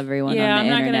tell everyone on the internet.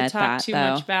 Yeah, I'm not going to talk too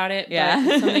much about it, but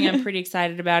it's something I'm pretty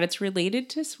excited about. It's related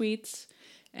to sweets.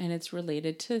 And it's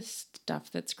related to stuff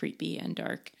that's creepy and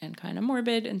dark and kind of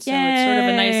morbid. And so it's sort of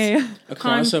a nice...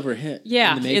 crossover hit.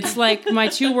 Yeah, it's like my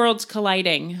two worlds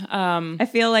colliding. I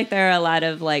feel like there are a lot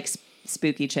of like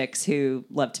spooky chicks who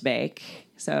love to bake.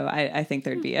 So I think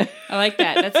there'd be a... I like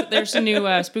that. There's some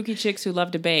new spooky chicks who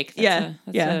love to bake. That's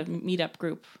a meetup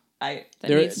group. That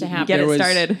needs to happen. Get it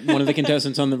started. One of the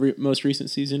contestants on the most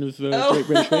recent season of Great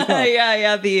British Bake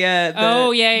Off.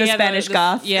 The Spanish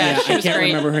goth. Yeah, I can't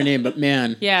remember her name, but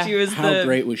man, how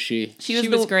great was she? She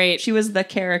was great. She was the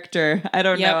character. I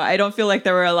don't know. I don't feel like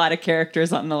there were a lot of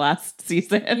characters on the last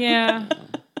season. Yeah,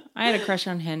 I had a crush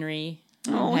on Henry.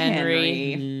 Oh,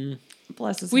 Henry.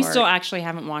 Bless his heart. We still actually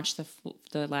haven't watched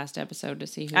the last episode to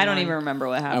see who I don't even remember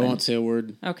what happened. I won't say a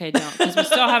word. Okay, don't, because we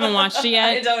still haven't watched it yet.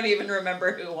 I don't even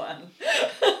remember who won.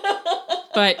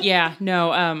 But yeah,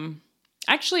 no.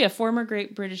 Actually, a former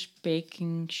Great British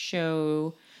Baking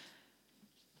Show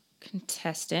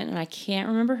contestant, and I can't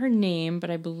remember her name,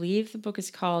 but I believe the book is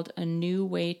called A New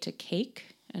Way to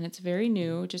Cake, and it's very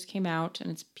new. It just came out, and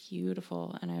it's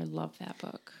beautiful, and I love that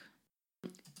book.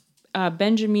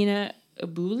 Benjamina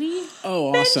Abuli.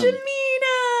 Oh, awesome. Benjamina!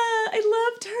 I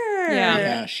loved her.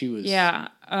 Yeah, she was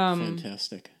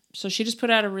fantastic. So she just put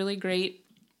out a really great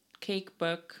cake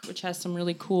book, which has some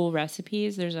really cool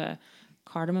recipes. There's a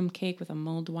cardamom cake with a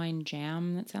mulled wine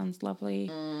jam that sounds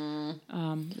lovely.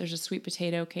 There's a sweet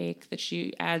potato cake that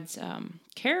she adds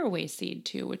caraway seed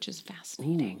to, which is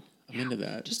fascinating. Ooh, I'm into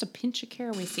that. Just a pinch of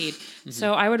caraway seed. Mm-hmm.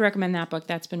 So I would recommend that book.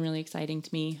 That's been really exciting to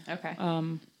me. Okay.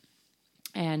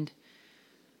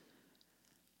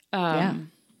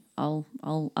 I'll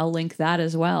link that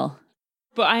as well.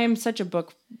 But I am such a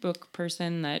book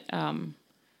person that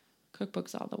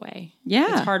cookbooks all the way.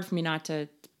 Yeah. It's hard for me not to.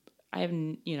 I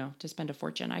haven't, to spend a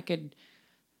fortune.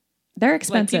 They're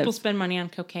expensive. Like people spend money on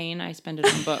cocaine, I spend it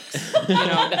on books.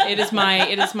 It is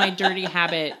my dirty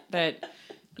habit that,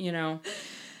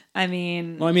 I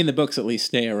mean, the books at least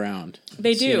stay around.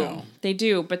 They do. They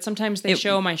do. But sometimes they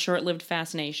show my short-lived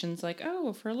fascinations like,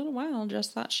 oh, for a little while,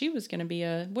 just thought she was going to be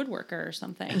a woodworker or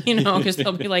something, because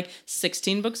there'll be like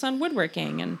 16 books on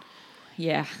woodworking. And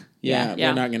yeah.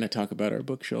 We're not going to talk about our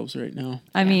bookshelves right now.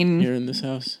 I mean, here in this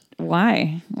house.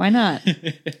 Why not?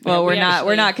 Well, we're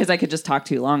not because I could just talk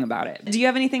too long about it. Do you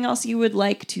have anything else you would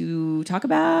like to talk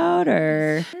about,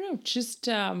 or? I don't know. Just,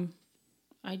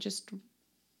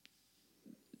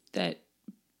 that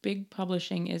big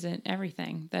publishing isn't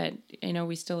everything. That,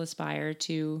 we still aspire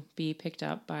to be picked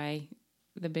up by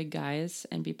the big guys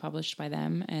and be published by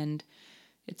them. And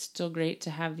it's still great to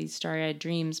have these starry-eyed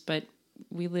dreams, but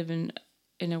we live in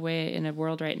a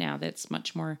world right now that's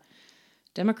much more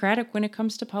democratic when it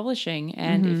comes to publishing.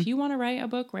 And if you want to write a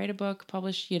book,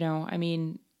 publish, if you don't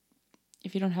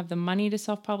have the money to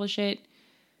self-publish it,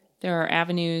 there are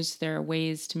avenues, there are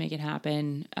ways to make it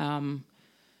happen.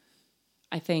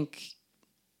 I think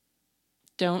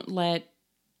don't let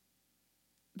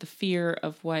the fear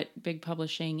of what big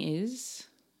publishing is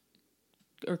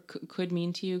or could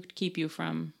mean to you keep you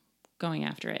from going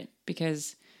after it,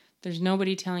 because there's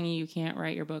nobody telling you can't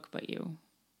write your book but you.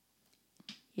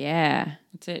 Yeah.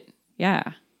 That's it.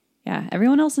 Yeah. Yeah.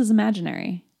 Everyone else is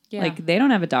imaginary. Yeah. Like, they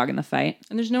don't have a dog in the fight.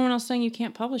 And there's no one else saying you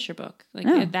can't publish your book.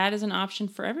 Like, that is an option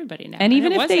for everybody now. And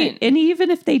even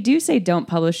if they do say don't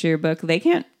publish your book, they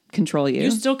can't control you.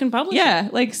 You still can publish it. Yeah,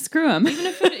 like, screw them. Even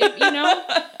if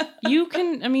you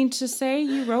can, to say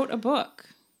you wrote a book,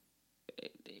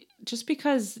 just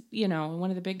because, one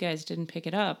of the big guys didn't pick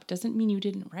it up doesn't mean you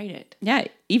didn't write it. Yeah,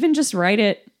 even just write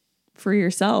it for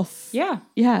yourself. Yeah.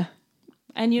 Yeah.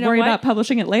 And worry about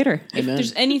publishing it later. If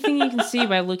there's anything you can see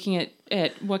by looking at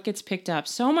what gets picked up,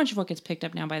 so much of what gets picked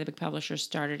up now by the big publishers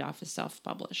started off as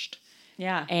self-published.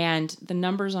 Yeah. And the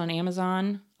numbers on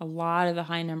Amazon, a lot of the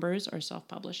high numbers are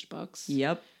self-published books.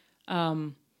 Yep.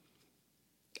 I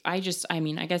guess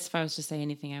if I was to say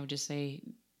anything, I would just say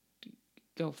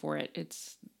go for it.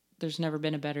 There's never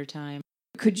been a better time.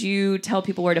 Could you tell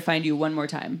people where to find you one more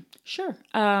time? Sure.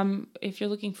 If you're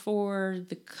looking for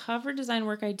the cover design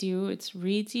work I do, it's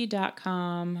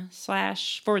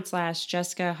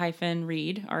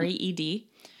reedsy.com/Jessica-Reed, REED.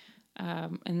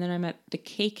 And then I'm at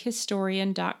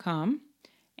thecakehistorian.com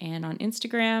and on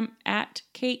Instagram at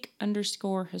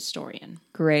 @cake_historian.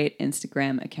 Great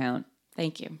Instagram account.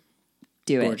 Thank you.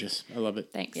 Do it. Gorgeous. I love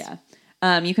it. Thanks. Yeah.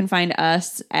 You can find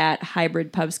us at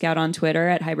Hybrid Pub Scout on Twitter,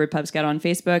 at Hybrid Pub Scout on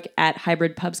Facebook, at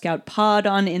Hybrid Pub Scout Pod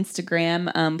on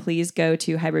Instagram. Please go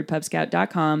to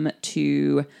hybridpubscout.com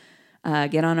to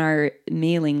get on our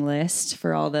mailing list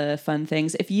for all the fun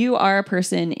things. If you are a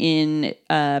person in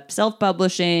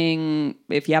self-publishing,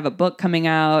 if you have a book coming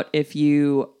out, if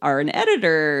you are an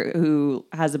editor who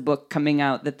has a book coming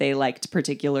out that they liked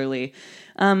particularly,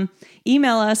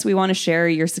 email us. We want to share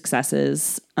your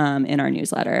successes in our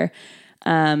newsletter.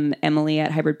 Emily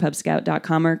at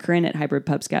hybridpubscout.com or Corinne at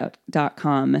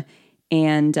hybridpubscout.com.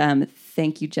 And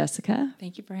thank you, Jessica.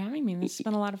 Thank you for having me. This has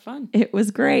been a lot of fun. It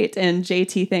was great. And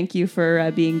JT, thank you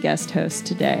for being guest host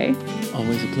today.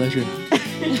 Always a pleasure.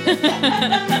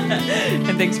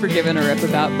 And thanks for giving a rip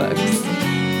about books.